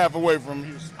hour and a half away from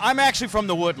Houston. I'm actually from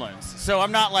the Woodlands, so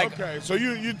I'm not like. Okay, so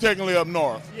you're technically up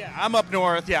north. Yeah, I'm up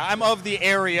north. Yeah, I'm of the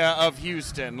area of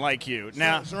Houston, like you.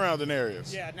 Now surrounding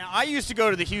areas. Yeah. Now I used to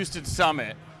go to the Houston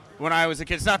Summit when I was a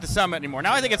kid. It's not the Summit anymore.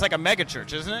 Now I think it's like a mega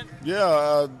church, isn't it?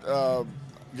 Yeah.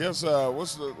 Guess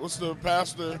what's the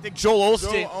pastor? I think Joel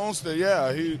Osteen. Joel Osteen.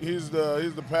 Yeah, he's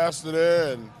the pastor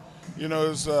there, and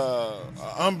it's an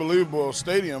unbelievable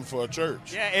stadium for a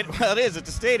church. Yeah, it is. It's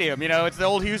a stadium. It's the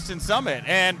old Houston Summit,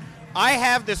 and I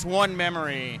have this one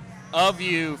memory of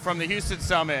you from the Houston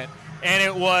Summit, and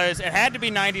it had to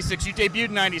be '96. You debuted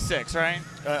in '96, right?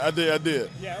 I did.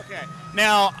 Yeah. Okay.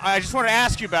 Now I just want to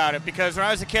ask you about it because when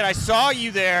I was a kid, I saw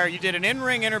you there. You did an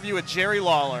in-ring interview with Jerry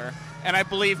Lawler. And I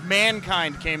believe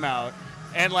Mankind came out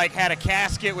and had a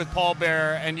casket with Paul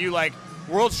Bearer, and you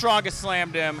World's Strongest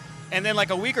slammed him. And then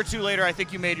a week or two later, I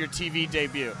think you made your TV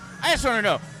debut. I just want to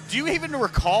know, do you even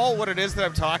recall what it is that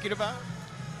I'm talking about?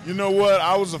 You know what?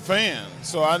 I was a fan,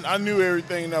 so I knew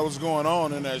everything that was going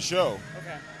on in that show.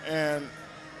 Okay. And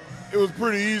it was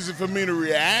pretty easy for me to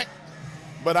react,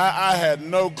 but I had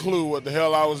no clue what the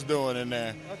hell I was doing in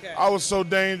there. Okay. I was so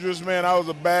dangerous, man. I was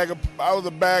a bag of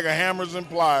hammers and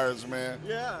pliers, man.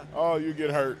 Yeah. Oh, you get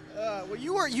hurt. Well,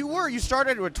 you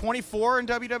started with 24 in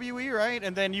WWE, right?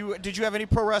 And then did you have any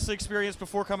pro wrestling experience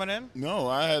before coming in? No,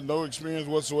 I had no experience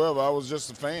whatsoever. I was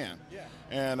just a fan. Yeah.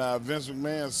 And Vince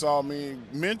McMahon saw me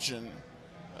mention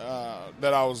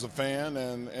that I was a fan,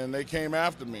 and they came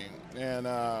after me. And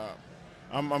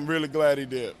I'm really glad he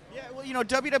did. Yeah, well,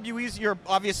 WWE's, you're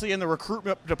obviously in the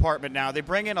recruitment department now. They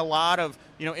bring in a lot of,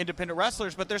 independent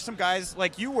wrestlers, but there's some guys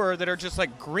like you were that are just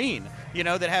green,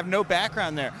 that have no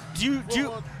background there.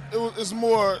 It's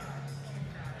more,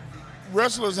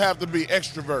 wrestlers have to be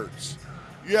extroverts.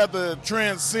 You have to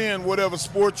transcend whatever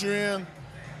sport you're in,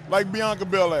 like Bianca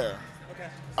Belair. Okay.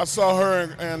 I saw her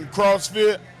in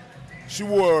CrossFit. She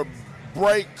wore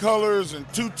bright colors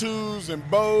and tutus and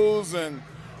bows, and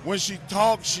when she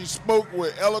talked, she spoke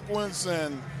with eloquence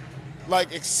and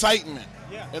excitement.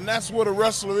 Yeah. And that's what a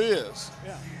wrestler is.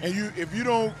 Yeah. And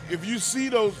if you see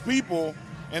those people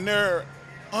and they're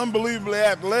unbelievably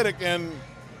athletic and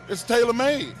it's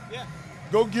tailor-made, Yeah.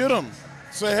 go get them.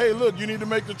 Say, hey, look, you need to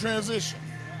make the transition.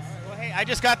 Well, hey, I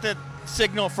just got the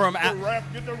signal from.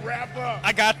 Get the wrap up.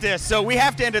 I got this. So we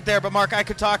have to end it there. But Mark, I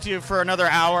could talk to you for another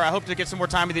hour. I hope to get some more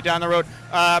time with you down the road.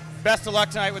 Best of luck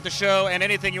tonight with the show, and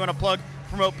anything you want to plug,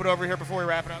 promote, put over here before we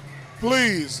wrap it up.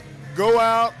 Please go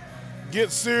out,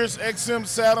 get Sirius XM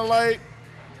satellite,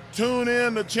 tune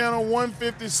in to channel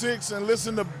 156 and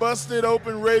listen to Busted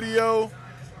Open Radio.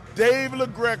 Dave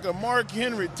LaGreca, Mark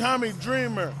Henry, Tommy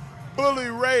Dreamer, Bully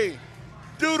Ray.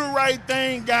 Do the right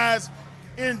thing, guys.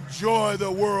 Enjoy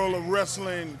the world of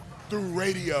wrestling through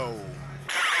radio.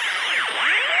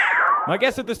 My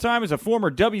guest at this time is a former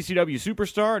WCW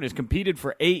superstar and has competed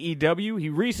for AEW. He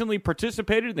recently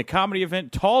participated in the comedy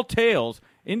event Tall Tales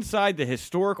inside the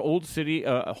historic Hold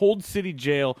City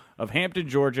Jail of Hampton,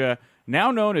 Georgia,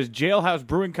 now known as Jailhouse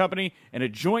Brewing Company, and a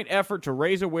joint effort to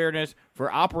raise awareness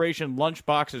for Operation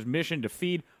Lunchbox's mission to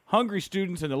feed hungry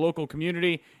students in the local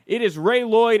community. It is Ray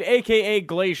Lloyd, a.k.a.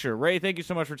 Glacier. Ray, thank you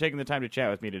so much for taking the time to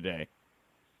chat with me today.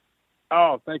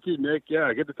 Oh, thank you, Nick.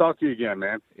 Yeah, good to talk to you again,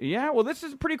 man. Yeah, well, this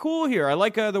is pretty cool here. I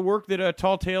like the work that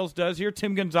Tall Tales does here,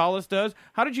 Tim Gonzalez does.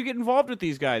 How did you get involved with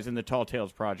these guys in the Tall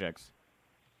Tales projects?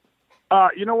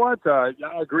 You know what? I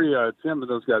agree. Tim and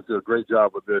those guys do a great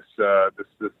job with this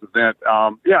event.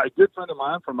 A good friend of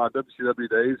mine from my WCW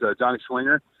days, Johnny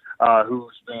Swinger,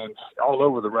 who's been all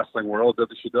over the wrestling world,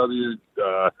 WCW,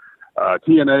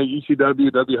 TNA,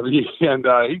 ECW, WWE,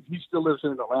 and he still lives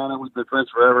in Atlanta. We've been friends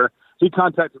forever. He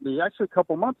contacted me actually a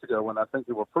couple months ago when I think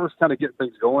they were first kind of getting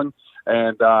things going,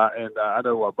 and I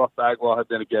know Buff Bagwell had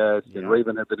been a guest, and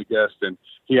Raven had been a guest, and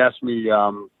he asked me,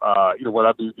 what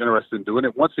I'd be interested in doing.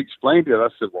 And once he explained it, I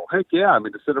said, well, heck yeah, I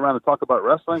mean, to sit around and talk about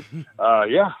wrestling,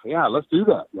 yeah, let's do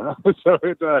that. So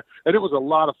and it was a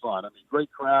lot of fun. I mean,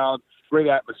 great crowd, great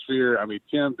atmosphere. I mean,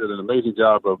 Tim did an amazing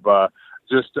job of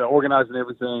just organizing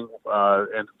everything,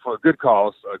 and for a good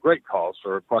cause, a great cause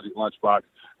for Project Lunchbox.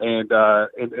 And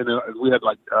we had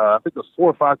I think it was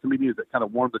 4 or 5 comedians that kind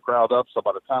of warmed the crowd up. So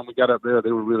by the time we got up there,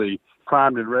 they were really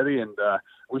primed and ready. And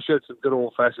we shared some good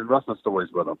old-fashioned wrestling stories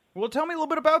with them. Well, tell me a little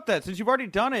bit about that. Since you've already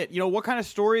done it, what kind of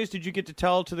stories did you get to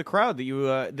tell to the crowd that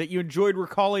you enjoyed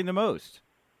recalling the most?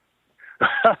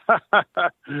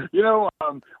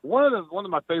 One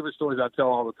of my favorite stories I tell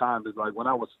all the time is like when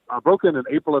I broke in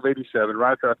April of '87,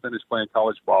 right after I finished playing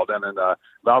college ball down in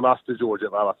Valdosta, Georgia,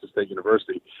 at Valdosta State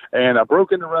University, and I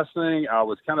broke into wrestling. I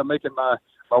was kind of making my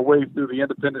way through the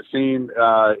independent scene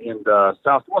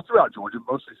throughout Georgia,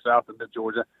 mostly South and Mid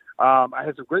Georgia. I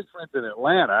had some great friends in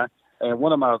Atlanta, and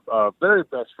one of my very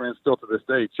best friends still to this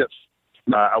day, Chip.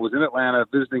 I was in Atlanta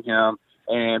visiting him.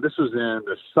 And this was in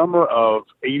the summer of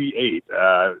 '88.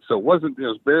 So I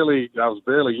was barely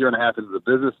a year and a half into the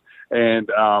business. And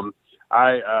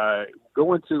I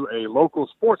go into a local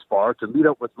sports bar to meet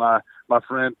up with my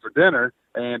friend for dinner,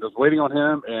 and I was waiting on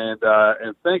him.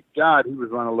 And thank God he was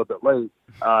running a little bit late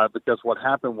because what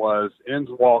happened was in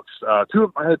walks I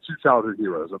had two childhood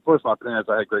heroes. Of course, my parents,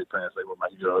 I had great parents. They were my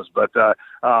heroes. But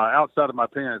outside of my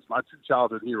parents, my two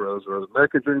childhood heroes were the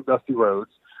American Dream, Dusty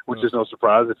Rhodes, which is no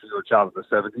surprise if you were a child of the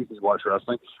 70s and you watch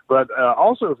wrestling. But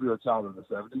also if you were a child of the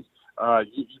 70s,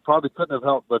 you probably couldn't have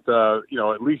helped but,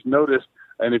 at least noticed,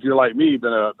 and if you're like me,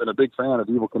 been a big fan of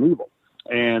Evel Knievel.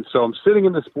 And so I'm sitting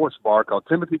in this sports bar called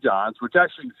Timothy John's, which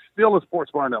actually is still a sports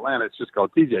bar in Atlanta. It's just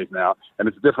called TJ's now, and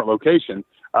it's a different location.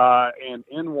 And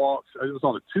in walks, it was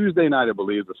on a Tuesday night, I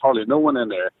believe. There's hardly no one in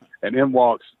there. And in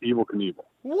walks Evel Knievel.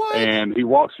 What? And he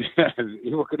walks in,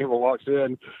 Evel Knievel walks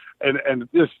in, and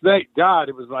just thank God,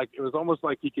 it was almost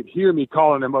like he could hear me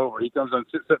calling him over. He comes and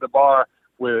sits at the bar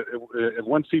with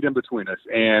one seat in between us.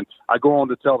 And I go on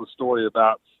to tell the story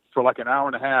about, for like an hour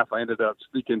and a half, I ended up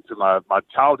speaking to my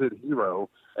childhood hero.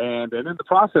 And in the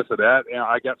process of that,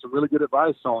 I got some really good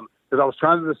advice on, because I was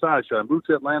trying to decide, should I move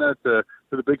to Atlanta to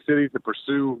the big city to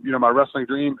pursue, my wrestling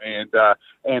dream? And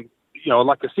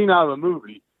like a scene out of a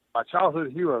movie, my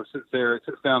childhood hero sits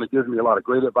down and gives me a lot of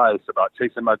great advice about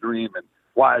chasing my dream and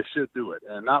why I should do it.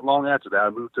 And not long after that, I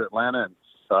moved to Atlanta and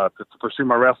to pursue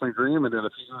my wrestling dream. And then a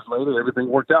few years later, everything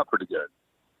worked out pretty good.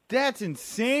 That's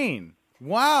insane.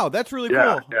 Wow, that's really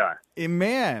cool. Yeah.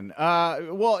 Man,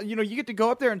 well, you get to go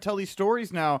up there and tell these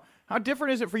stories now. How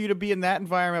different is it for you to be in that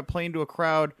environment playing to a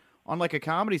crowd on like a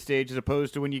comedy stage as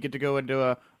opposed to when you get to go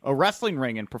into a wrestling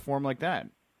ring and perform like that?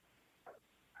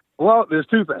 Well, there's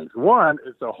two things. One,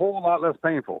 it's a whole lot less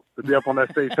painful to be up on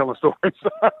that stage telling stories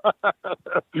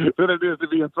than it is to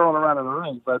be thrown around in the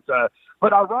ring. But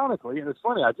ironically, and it's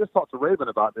funny, I just talked to Raven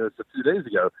about this a few days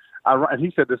ago, and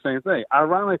he said the same thing.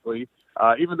 Ironically,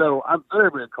 even though I'm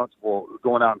very, very uncomfortable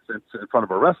going out in front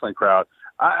of a wrestling crowd,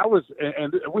 I was,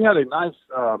 and we had a nice,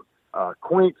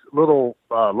 quaint little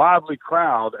lively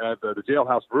crowd at the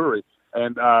Jailhouse Brewery,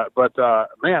 and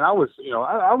man, I was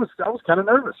kind of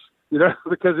nervous.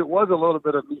 Because it was a little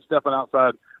bit of me stepping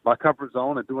outside my comfort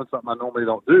zone and doing something I normally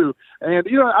don't do. And,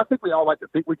 I think we all like to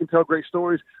think we can tell great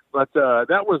stories, but I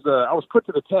was put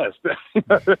to the test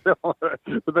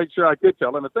to make sure I could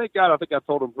tell them. And thank God, I think I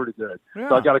told them pretty good. Yeah.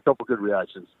 So I got a couple good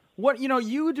reactions. What,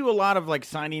 you do a lot of like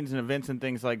signings and events and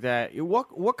things like that.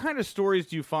 What kind of stories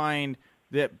do you find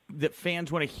that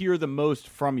fans want to hear the most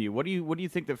from you? What do you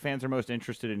think that fans are most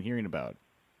interested in hearing about?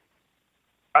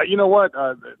 You know what?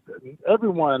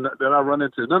 Everyone that I run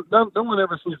into, no one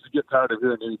ever seems to get tired of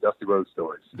hearing any Dusty Rhodes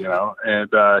stories,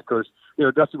 And of course,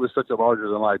 Dusty was such a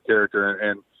larger-than-life character,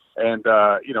 and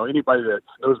anybody that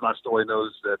knows my story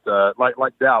knows that,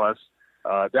 like Dallas.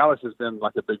 Dallas has been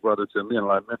like a big brother to me and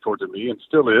a mentor to me, and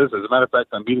still is. As a matter of fact,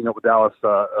 I'm meeting up with Dallas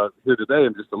here today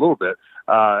in just a little bit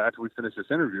after we finish this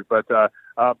interview. But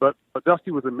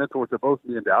Dusty was a mentor to both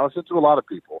me and Dallas and to a lot of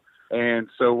people. And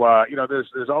so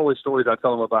there's always stories I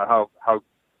tell them about how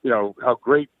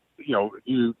great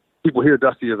people hear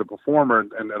Dusty as a performer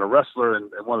and a wrestler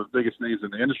and one of the biggest names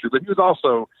in the industry. But he was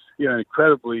also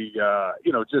incredibly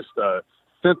just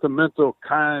sentimental,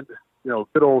 kind.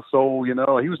 Good old soul, He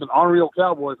was an honorary old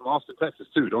cowboy from Austin, Texas,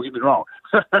 too. Don't get me wrong.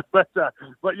 but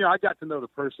I got to know the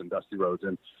person, Dusty Rhodes.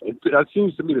 And it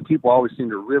seems to me that people always seem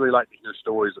to really like to hear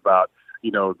stories about,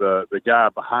 the guy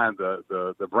behind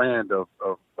the brand of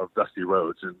Dusty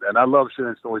Rhodes. And I love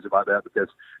sharing stories about that because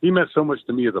he meant so much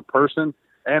to me as a person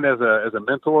and as a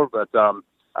mentor. But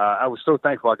I was so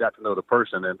thankful I got to know the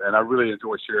person, and I really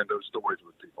enjoy sharing those stories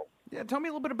with people. Yeah, tell me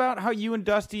a little bit about how you and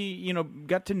Dusty,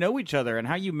 got to know each other and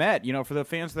how you met. For the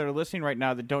fans that are listening right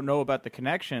now that don't know about the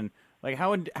connection, like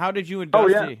how did you and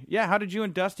Dusty? How did you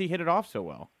and Dusty hit it off so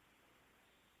well?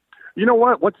 You know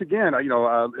what? Once again,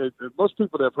 most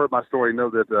people that have heard my story know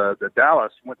that that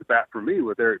Dallas went to bat for me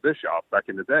with Eric Bischoff back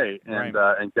in the day, and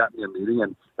got me a meeting,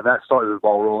 and that started the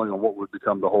ball rolling on what would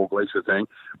become the whole Glacier thing.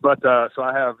 But so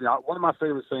I have one of my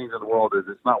favorite things in the world is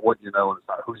it's not what you know, and it's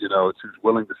not who you know, it's who's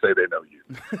willing to say they know you,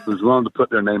 who's willing to put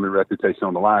their name and reputation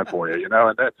on the line for you.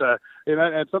 And that's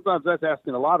and sometimes that's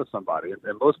asking a lot of somebody,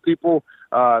 and most people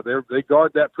they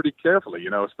guard that pretty carefully,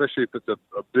 especially if it's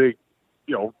a big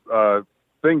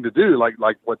thing to do, like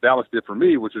what Dallas did for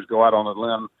me, which is go out on a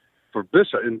limb for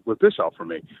with Bischoff for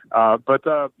me. And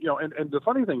the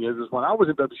funny thing is when I was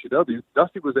in WCW,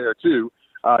 Dusty was there too.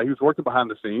 He was working behind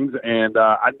the scenes, and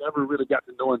I never really got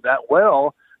to know him that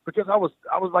well because I was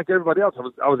like everybody else.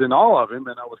 I was in awe of him,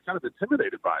 and I was kind of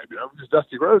intimidated by him. It was just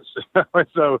Dusty Rhodes.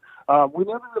 So we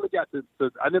never really got to.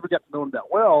 I never got to know him that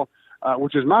well.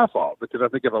 Which is my fault because I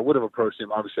think if I would have approached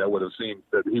him, obviously I would have seen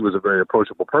that he was a very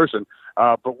approachable person.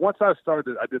 But once I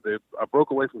started, I broke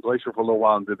away from Glacier for a little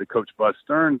while and did the Coach Buzz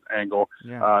Stern angle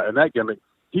and that gimmick.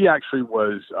 He actually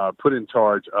was put in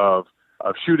charge of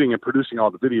shooting and producing all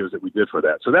the videos that we did for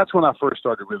that. So that's when I first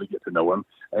started to really get to know him.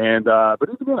 And but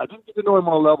even then, I didn't get to know him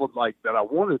on a level like that I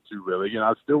wanted to really.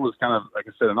 I still was kind of, like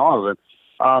I said, in awe of him.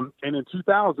 And in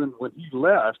 2000, when he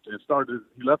left and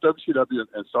he left WCW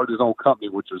and started his own company,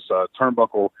 which was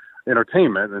Turnbuckle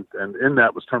Entertainment, and in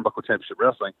that was Turnbuckle Championship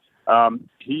Wrestling.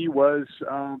 He was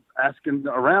asking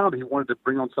around. He wanted to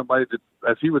bring on somebody to,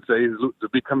 as he would say, to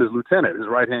become his lieutenant, his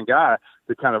right-hand guy,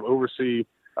 to kind of oversee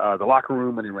the locker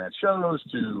room when he ran shows,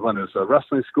 to run his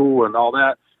wrestling school and all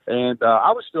that. And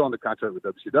I was still under contract with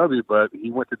WCW, but he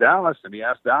went to Dallas and he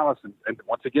asked Dallas, and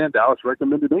once again, Dallas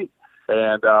recommended me.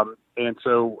 And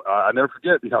so I never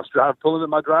forget, I was pulling in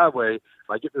my driveway, and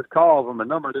I get this call from a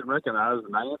number I didn't recognize,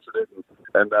 and I answered it.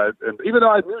 And even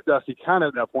though I knew Dusty kind of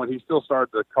at that point, he still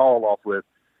started the call off with,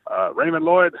 Raymond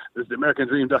Lloyd, this is the American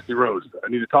Dream, Dusty Rhodes. I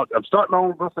need to talk. I'm starting my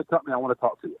own wrestling company. I want to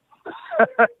talk to you.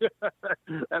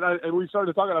 and we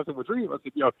started talking. I said, well, Dream, I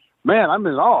said, man, I'm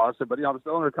in awe. I said, but I'm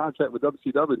still under contract with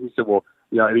WCW. And he said, well,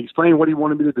 and he explained what he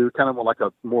wanted me to do, kind of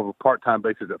more of a part-time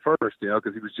basis at first,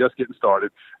 because he was just getting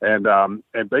started. And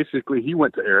basically he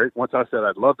went to Eric. Once I said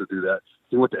I'd love to do that,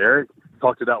 he went to Eric,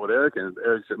 talked it out with Eric, and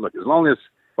Eric said, look, as long as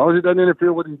it doesn't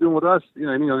interfere with what he's doing with us,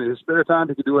 in his spare time,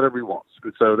 he can do whatever he wants.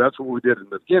 And so that's what we did in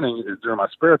the beginning. Is during my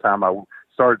spare time, I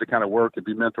started to kind of work and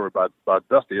be mentored by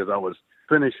Dusty as I was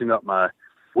finishing up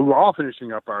we were all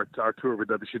finishing up our tour with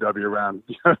WCW around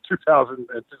 2000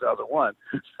 and 2001.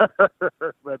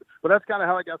 but that's kind of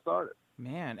how I got started.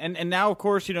 Man, and now of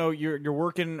course you're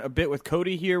working a bit with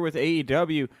Cody here with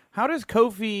AEW. How does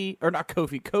Cody?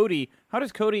 How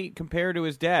does Cody compare to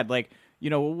his dad? Like,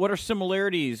 what are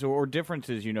similarities or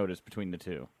differences you notice between the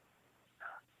two?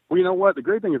 Well, you know what? The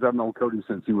great thing is I've known Cody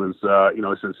since he was,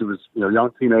 young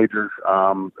teenager.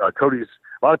 Cody's,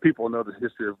 a lot of people know the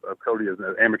history of Cody as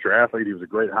an amateur athlete. He was a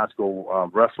great high school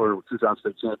wrestler, two-time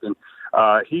state champion.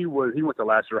 He went to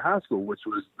Lassiter High School, which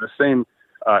was the same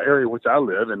area which I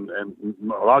live, and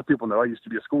a lot of people know I used to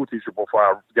be a school teacher before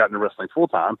I got into wrestling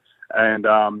full-time. And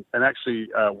actually,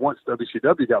 once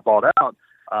WCW got bought out,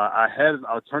 I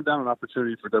turned down an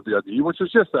opportunity for WWE, which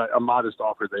was just a modest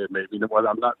offer they had made me.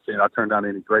 I'm not saying I turned down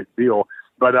any great deal,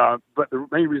 but the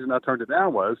main reason I turned it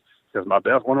down was because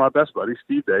one of my best buddies,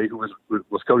 Steve Day, who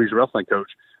was Cody's wrestling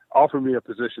coach, offered me a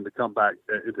position to come back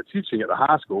into teaching at the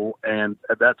high school. And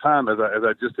at that time, as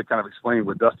I just to kind of explain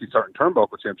with Dusty starting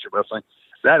Turnbuckle Championship Wrestling,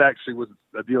 that actually was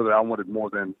a deal that I wanted more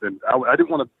than I didn't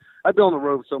want to. I'd been on the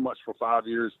road so much for 5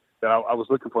 years that I was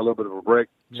looking for a little bit of a break.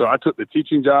 So I took the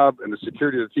teaching job and the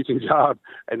security of the teaching job,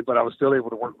 but I was still able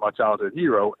to work with my childhood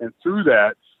hero. And through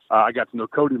that, I got to know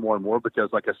Cody more and more because,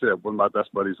 like I said, one of my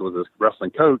best buddies was a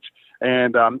wrestling coach.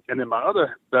 And then my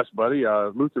other best buddy,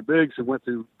 Luther Biggs, who went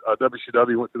to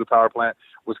WCW, went to the power plant,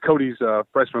 was Cody's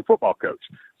freshman football coach.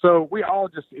 So we all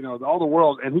just, all the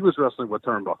world, and he was wrestling with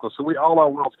Turnbuckle. So our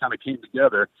worlds kind of came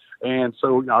together. And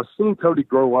so I've seen Cody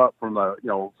grow up from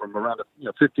from around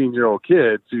a 15-year-old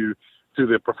kid to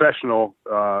the professional,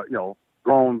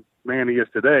 grown man he is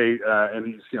today. And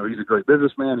he's a great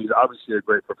businessman. He's obviously a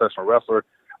great professional wrestler.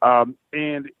 As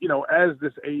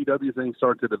this AEW thing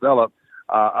started to develop,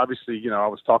 obviously, I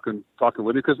was talking with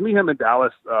him because him and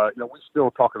Dallas, we still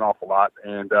talk an awful lot.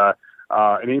 And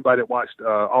anybody that watched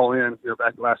All In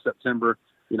back last September,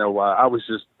 I was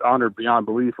just honored beyond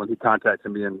belief when he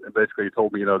contacted me and basically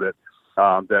told me, that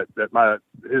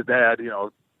his dad,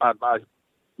 my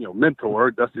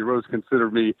mentor, Dusty Rhodes,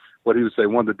 considered me what he would say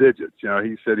one of the digits.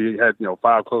 He said he had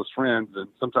 5 close friends and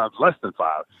sometimes less than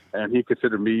 5, and he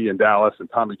considered me and Dallas and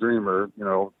Tommy Dreamer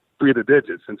 3 of the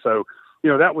digits. And so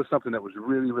that was something that was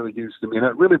really, really huge to me, and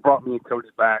it really brought me and Cody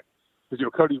back because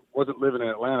Cody wasn't living in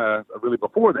Atlanta really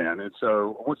before then, and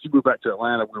so once he moved back to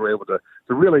Atlanta, we were able to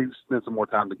really spend some more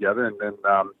time together. And then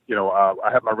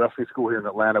I have my wrestling school here in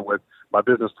Atlanta with my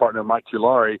business partner Mike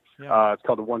Tulare. Yeah. It's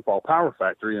called the One Fall Power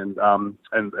Factory, and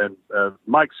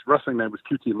Mike's wrestling name was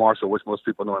QT Marshall, which most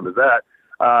people know him as that.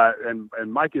 And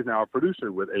Mike is now a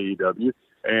producer with AEW,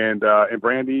 and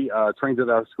Brandy trains at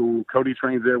our school. Cody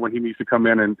trains there when he needs to come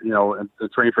in and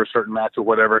train for a certain match or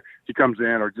whatever. He comes in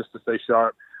or just to stay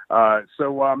sharp.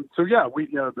 So yeah, we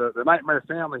the Nightmare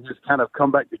family has kind of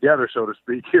come back together, so to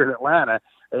speak, here in Atlanta,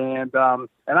 and I'm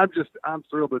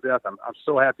thrilled to death. I'm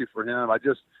so happy for him. I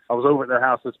was over at their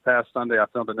house this past Sunday. I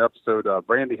filmed an episode.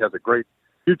 Brandy has a great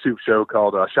YouTube show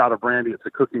called Shot of Brandy. It's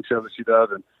a cooking show that she does,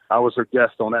 and I was her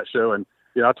guest on that show. And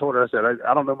I told her, I said,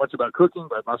 I don't know much about cooking,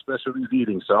 but my specialty is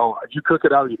eating. So you cook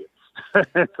it, I'll eat it.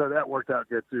 So that worked out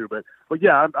good too. But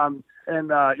yeah,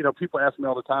 people ask me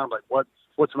all the time, like,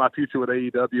 what's my future with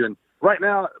AEW? And right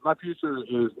now, my future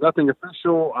is nothing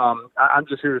official. I'm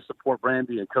just here to support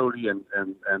Brandy and Cody and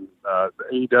the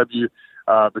AEW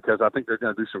because I think they're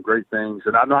going to do some great things.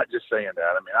 And I'm not just saying that.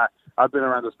 I mean, I've been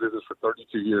around this business for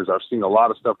 32 years. I've seen a lot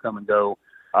of stuff come and go.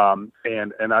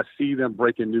 And I see them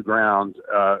breaking new ground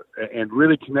and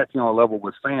really connecting on a level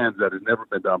with fans that has never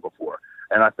been done before.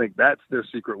 And I think that's their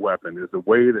secret weapon, is the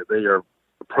way that they are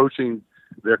approaching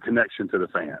their connection to the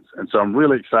fans. And so I'm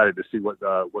really excited to see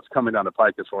what's coming down the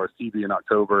pike as far as TV in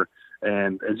October,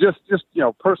 and just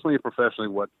personally and professionally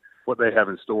what they have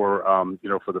in store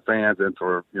for the fans and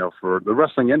for the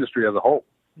wrestling industry as a whole.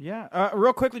 Yeah.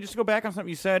 Real quickly, just to go back on something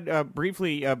you said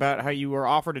briefly about how you were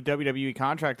offered a WWE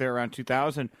contract there around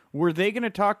 2000. Were they going to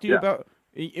talk to you about?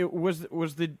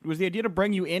 Was the idea to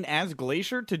bring you in as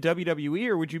Glacier to WWE,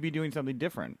 or would you be doing something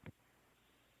different?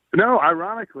 No,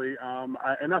 ironically, and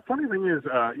the funny thing is,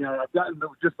 I've gotten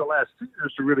just the last 2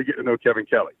 years to really get to know Kevin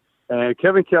Kelly, and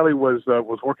Kevin Kelly was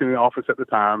working in the office at the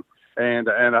time. And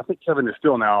I think Kevin is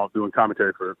still now doing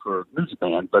commentary for New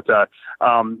Japan. But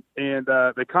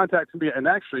they contacted me, and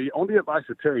actually on the advice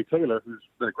of Terry Taylor, who's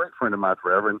been a great friend of mine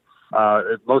forever. And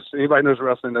anybody knows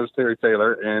wrestling knows Terry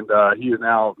Taylor, and he is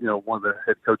now one of the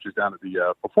head coaches down at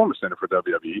the Performance Center for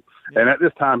WWE. Yeah. And at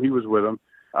this time, he was with them,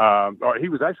 or he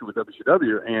was actually with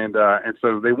WCW, and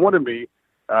so they wanted me.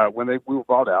 When we were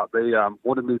bought out, they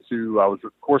wanted me to. I was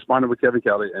corresponding with Kevin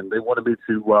Kelly, and they wanted me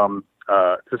to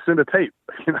send a tape,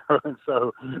 And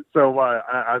so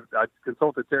I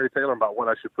consulted Terry Taylor about what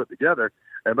I should put together,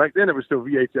 and back then it was still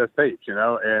VHS tapes,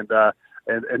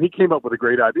 And he came up with a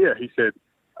great idea. He said,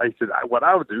 what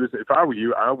I would do is, if I were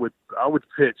you, I would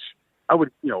pitch.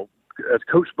 As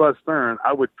Coach Buzz Stern,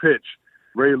 I would pitch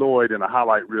Ray Lloyd in a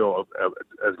highlight reel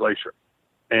as Glacier,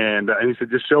 and he said,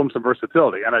 just show him some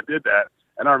versatility, and I did that.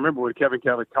 And I remember when Kevin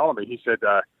Kelly called me, he said,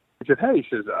 hey,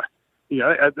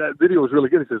 that video was really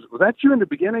good. He says, was that you in the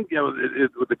beginning?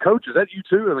 With the coach, is that you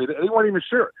too? I mean, they weren't even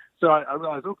sure. So I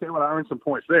realized, okay, well, I earned some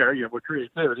points there, with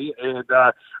creativity. And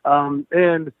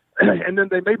then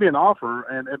they made me an offer.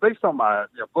 And based on my,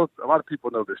 both, a lot of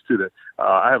people know this too, that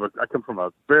I come from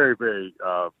a very, very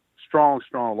strong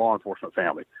law enforcement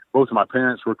family. Both of my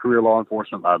parents were career law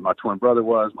enforcement. My twin brother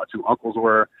was. My two uncles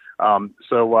were.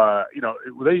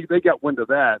 They got wind of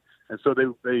that, and so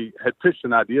they had pitched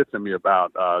an idea to me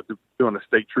about doing a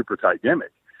state trooper type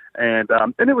gimmick, and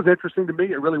it was interesting to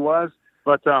me. It really was.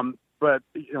 But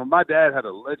my dad had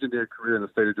a legendary career in the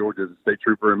state of Georgia as a state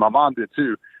trooper, and my mom did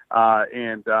too.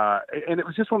 And it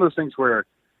was just one of those things where,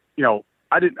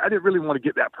 I didn't really want to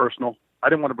get that personal. I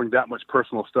didn't want to bring that much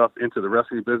personal stuff into the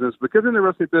wrestling business, because in the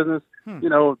wrestling business,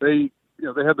 they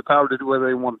have the power to do whatever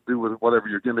they want to do with whatever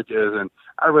your gimmick is. And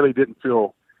I really didn't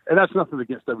feel, and that's nothing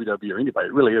against WWE or anybody.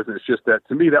 It really isn't. It's just that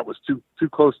to me, that was too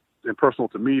close and personal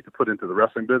to me to put into the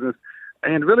wrestling business.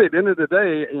 And really at the end of the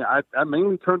day, I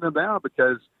mainly turned them down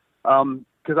because I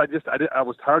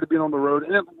was tired of being on the road.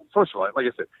 And first of all, like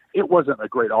I said, it wasn't a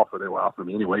great offer they were offering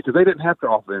me anyway, because they didn't have to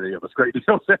offer any of us great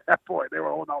deals at that point. They were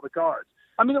holding all the cards.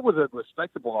 I mean, it was a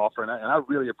respectable offer, and I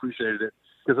really appreciated it,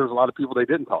 because there was a lot of people they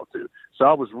didn't talk to. So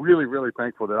I was really, really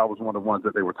thankful that I was one of the ones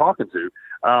that they were talking to.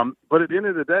 But at the end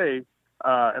of the day,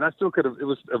 and I still could have, it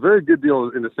was a very good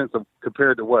deal in the sense of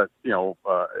compared to what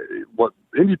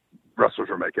indie wrestlers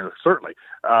were making, certainly.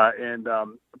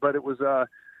 But it was,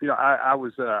 I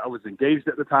was engaged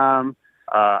at the time,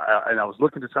 and I was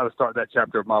looking to try to start that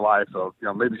chapter of my life of,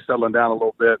 maybe settling down a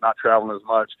little bit, not traveling as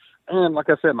much. And like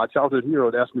I said, my childhood hero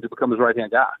had asked me to become his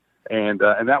right-hand guy. And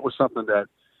that was something that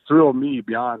thrilled me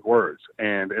beyond words.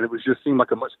 And it was just seemed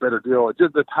like a much better deal.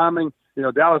 Just the timing,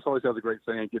 Dallas always has a great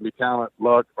saying, give me talent,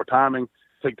 luck, or timing.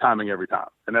 Take timing every time.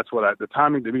 And that's what the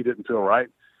timing to me didn't feel right.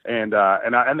 And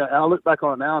I look back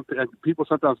on it now, and people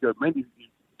sometimes go, maybe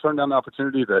turned down the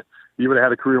opportunity that you would have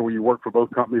had a career where you worked for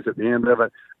both companies at the end of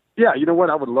it. Yeah, you know what?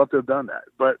 I would love to have done that.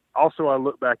 But also I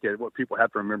look back at what people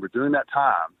have to remember during that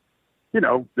time.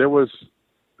 There was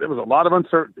a lot of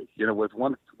uncertainty, with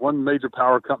one major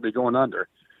power company going under,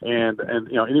 and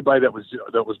anybody that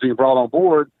was being brought on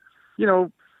board,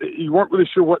 you weren't really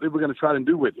sure what they were going to try to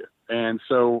do with you. And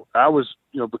so I was,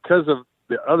 because of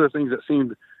the other things that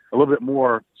seemed a little bit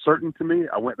more certain to me,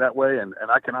 I went that way, and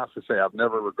I can honestly say I've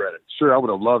never regretted it. Sure, I would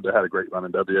have loved to have had a great run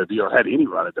in WWE or had any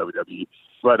run at WWE,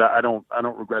 but I don't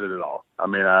regret it at all. I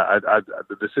mean,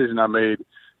 the decision I made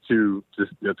to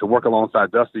work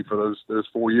alongside Dusty for those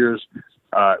 4 years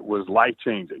was life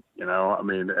changing. I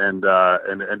mean, and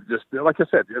just like I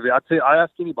said, I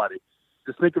ask anybody,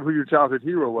 just think of who your childhood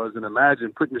hero was, and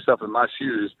imagine putting yourself in my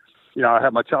shoes. I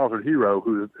have my childhood hero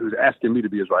who's asking me to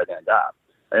be his right hand guy.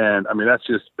 And I mean,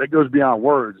 that goes beyond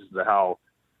words to how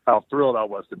thrilled I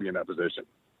was to be in that position.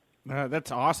 That's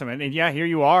awesome. And yeah, here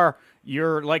you are.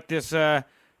 You're like this,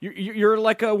 you're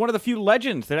like one of the few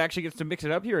legends that actually gets to mix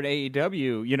it up here at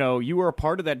AEW. You were a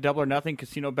part of that Double or Nothing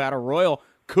Casino Battle Royal.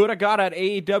 Could have got an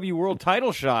AEW World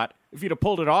Title shot if you'd have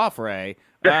pulled it off, Ray.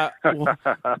 That's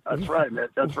right,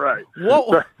 Nick. That's right.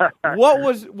 What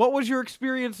was your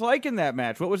experience like in that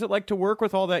match? What was it like to work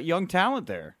with all that young talent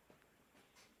there?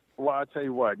 Well, I tell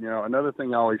you what, another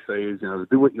thing I always say is,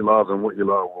 do what you love, and what you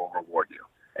love will reward you.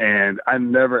 And I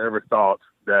never ever thought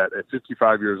that at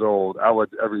 55 years old I would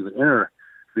ever even enter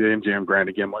the MGM Grand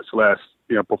again, much less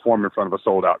perform in front of a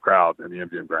sold out crowd in the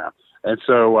MGM Grand. And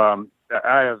so I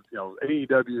have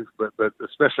AEW, but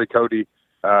especially Cody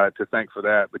to thank for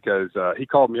that, because he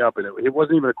called me up and it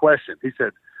wasn't even a question. He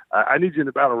said, I need you in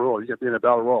the Battle Royal. You got to be in the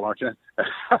Battle Royal, aren't you?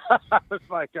 It's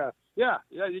like, yeah,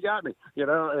 you got me,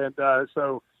 and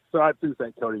so I do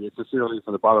thank Cody sincerely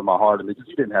from the bottom of my heart, and because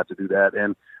he didn't have to do that.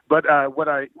 But what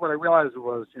I realized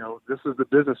was, this is the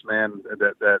businessman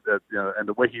that and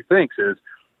the way he thinks is,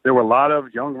 there were a lot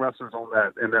of young wrestlers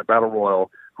in that Battle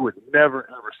Royal who had never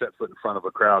ever set foot in front of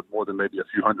a crowd more than maybe a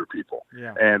few hundred people,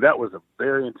 and that was a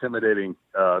very intimidating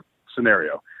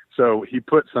scenario. So he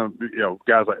put some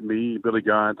guys like me, Billy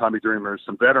Gunn, Tommy Dreamer,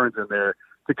 some veterans in there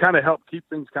to kind of help keep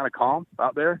things kind of calm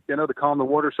out there, to calm the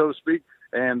water, so to speak.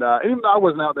 And even though I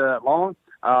wasn't out there that long,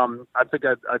 I think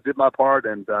I did my part,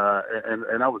 and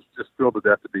I was just thrilled to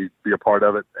death to be a part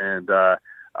of it. And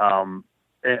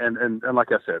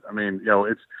like I said, I mean,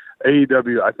 it's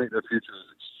AEW. I think their future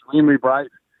is extremely bright.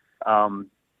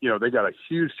 They got a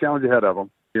huge challenge ahead of them.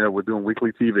 We're doing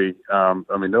weekly TV.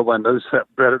 I mean, nobody knows that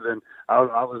better than I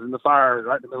was in the fire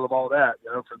right in the middle of all that.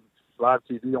 From live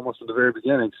TV almost from the very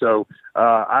beginning. So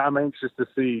I'm anxious to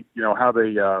see, how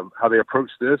they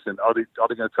approach this, and are they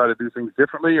going to try to do things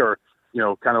differently, or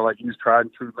kind of like use tried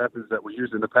and true methods that were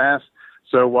used in the past.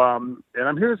 So and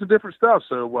I'm hearing some different stuff.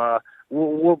 So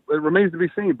it remains to be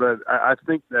seen. But I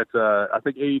think that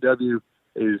AEW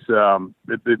is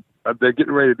they're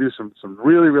getting ready to do some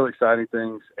really, really exciting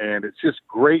things, and it's just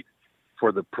great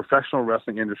for the professional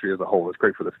wrestling industry as a whole. It's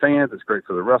great for the fans. It's great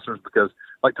for the wrestlers, because,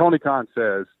 like Tony Khan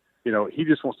says, he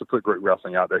just wants to put great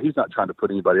wrestling out there. He's not trying to put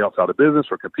anybody else out of business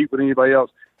or compete with anybody else.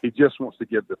 He just wants to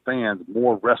give the fans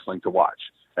more wrestling to watch.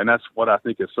 And that's what I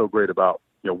think is so great about,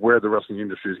 where the wrestling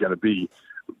industry is going to be,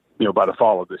 by the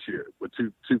fall of this year, with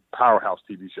two powerhouse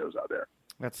TV shows out there.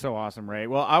 That's so awesome, Ray.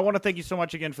 Well, I want to thank you so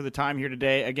much again for the time here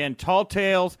today. Again, Tall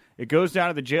Tales, it goes down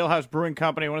to the Jailhouse Brewing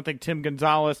Company. I want to thank Tim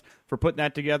Gonzalez for putting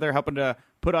that together, helping to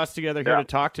put us together here to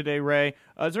talk today, Ray.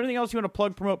 Is there anything else you want to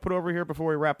plug, promote, put over here before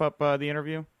we wrap up the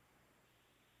interview?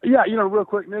 Yeah, real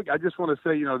quick, Nick, I just want to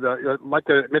say, like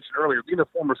I mentioned earlier, being a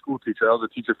former school teacher, I was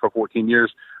a teacher for 14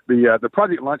 years. The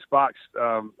Project Lunchbox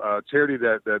charity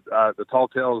that the Tall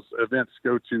Tales events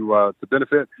go to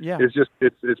benefit is just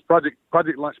it's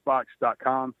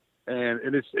projectlunchbox.com,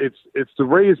 and it's to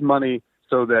raise money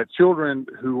so that children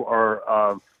who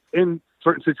are in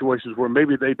certain situations where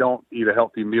maybe they don't eat a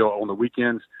healthy meal on the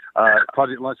weekends,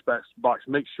 Project Lunchbox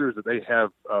makes sure that they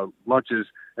have lunches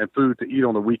and food to eat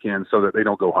on the weekends so that they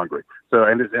don't go hungry. So,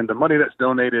 and the money that's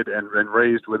donated and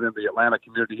raised within the Atlanta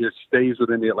community here stays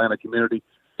within the Atlanta community.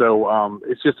 So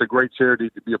it's just a great charity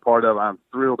to be a part of. I'm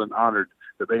thrilled and honored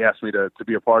that they asked me to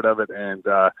be a part of it. And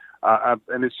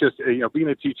it's just, being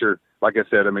a teacher, like I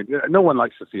said, I mean, no one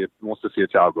wants to see a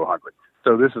child go hungry.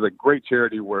 So this is a great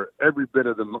charity where every bit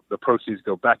of the proceeds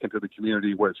go back into the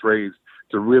community where it's raised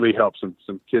to really help some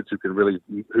kids who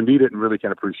need it and really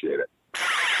can appreciate it.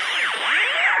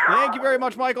 Thank you very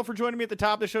much, Michael, for joining me at the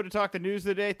top of the show to talk the news of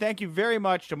the day. Thank you very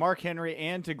much to Mark Henry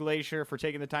and to Glacier for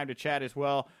taking the time to chat as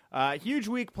well. Huge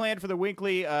week planned for the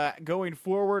Winkley going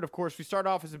forward. Of course, we start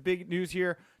off as a big news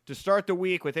here to start the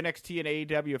week with NXT and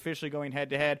AEW officially going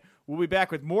head-to-head. We'll be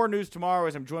back with more news tomorrow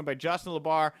as I'm joined by Justin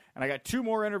LaBar, and I got 2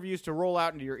 more interviews to roll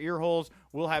out into your ear holes.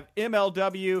 We'll have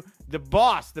MLW, the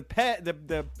boss,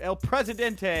 the El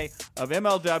Presidente of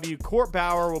MLW, Court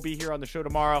Bauer, will be here on the show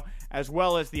tomorrow, as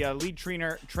well as the lead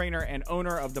trainer and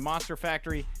owner of the Monster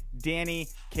Factory, Danny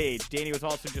Cage. Danny was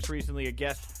also just recently a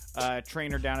guest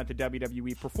trainer down at the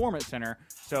WWE Performance Center.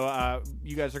 So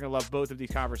you guys are going to love both of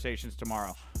these conversations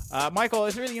tomorrow. Michael,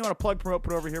 is there anything you want to plug, promote,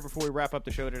 put over here before we wrap up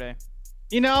the show today?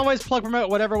 Always plug, promote,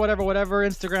 whatever,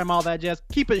 Instagram, all that jazz.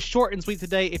 Keep it short and sweet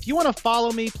today. If you want to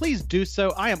follow me, please do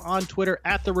so. I am on Twitter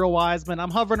at The Real Wiseman.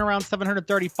 I'm hovering around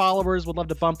 730 followers. Would love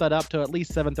to bump that up to at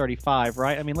least 735,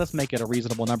 right? I mean, let's make it a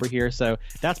reasonable number here. So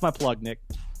that's my plug, Nick.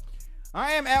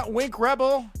 I am at Wink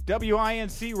Rebel,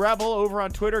 WINC Rebel, over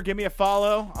on Twitter. Give me a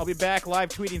follow. I'll be back live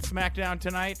tweeting SmackDown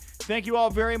tonight. Thank you all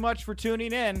very much for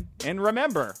tuning in. And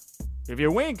remember, if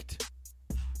you winked,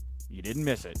 you didn't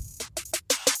miss it.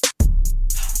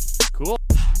 Cool.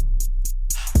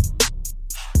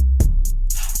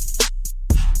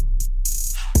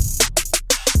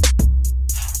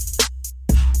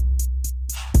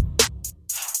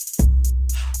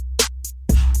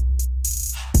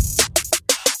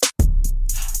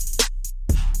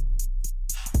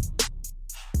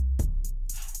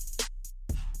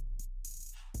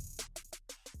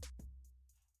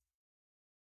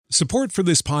 Support for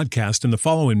this podcast and the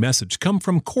following message come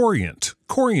from Corient.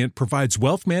 Corient provides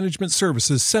wealth management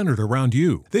services centered around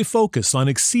you. They focus on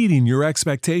exceeding your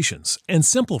expectations and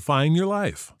simplifying your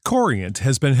life. Corient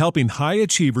has been helping high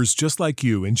achievers just like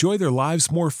you enjoy their lives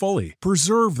more fully,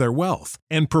 preserve their wealth,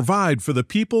 and provide for the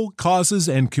people, causes,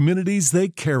 and communities they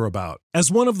care about. As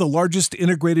one of the largest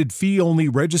integrated fee-only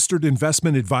registered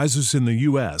investment advisors in the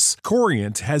U.S.,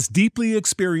 Corient has deeply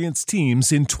experienced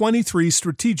teams in 23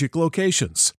 strategic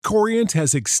locations. Corient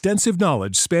has extensive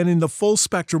knowledge spanning the full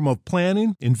spectrum of planning,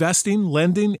 investing,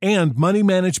 lending, and money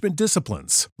management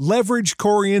disciplines. Leverage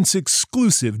Corient's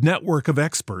exclusive network of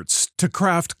experts to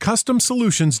craft custom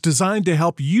solutions designed to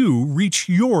help you reach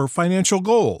your financial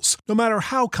goals, no matter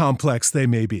how complex they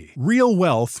may be. Real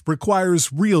wealth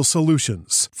requires real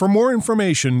solutions. For more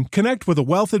information, connect with a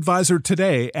wealth advisor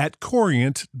today at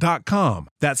Corient.com.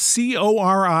 That's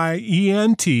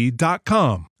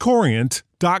Corient.com.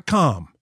 Corient.com.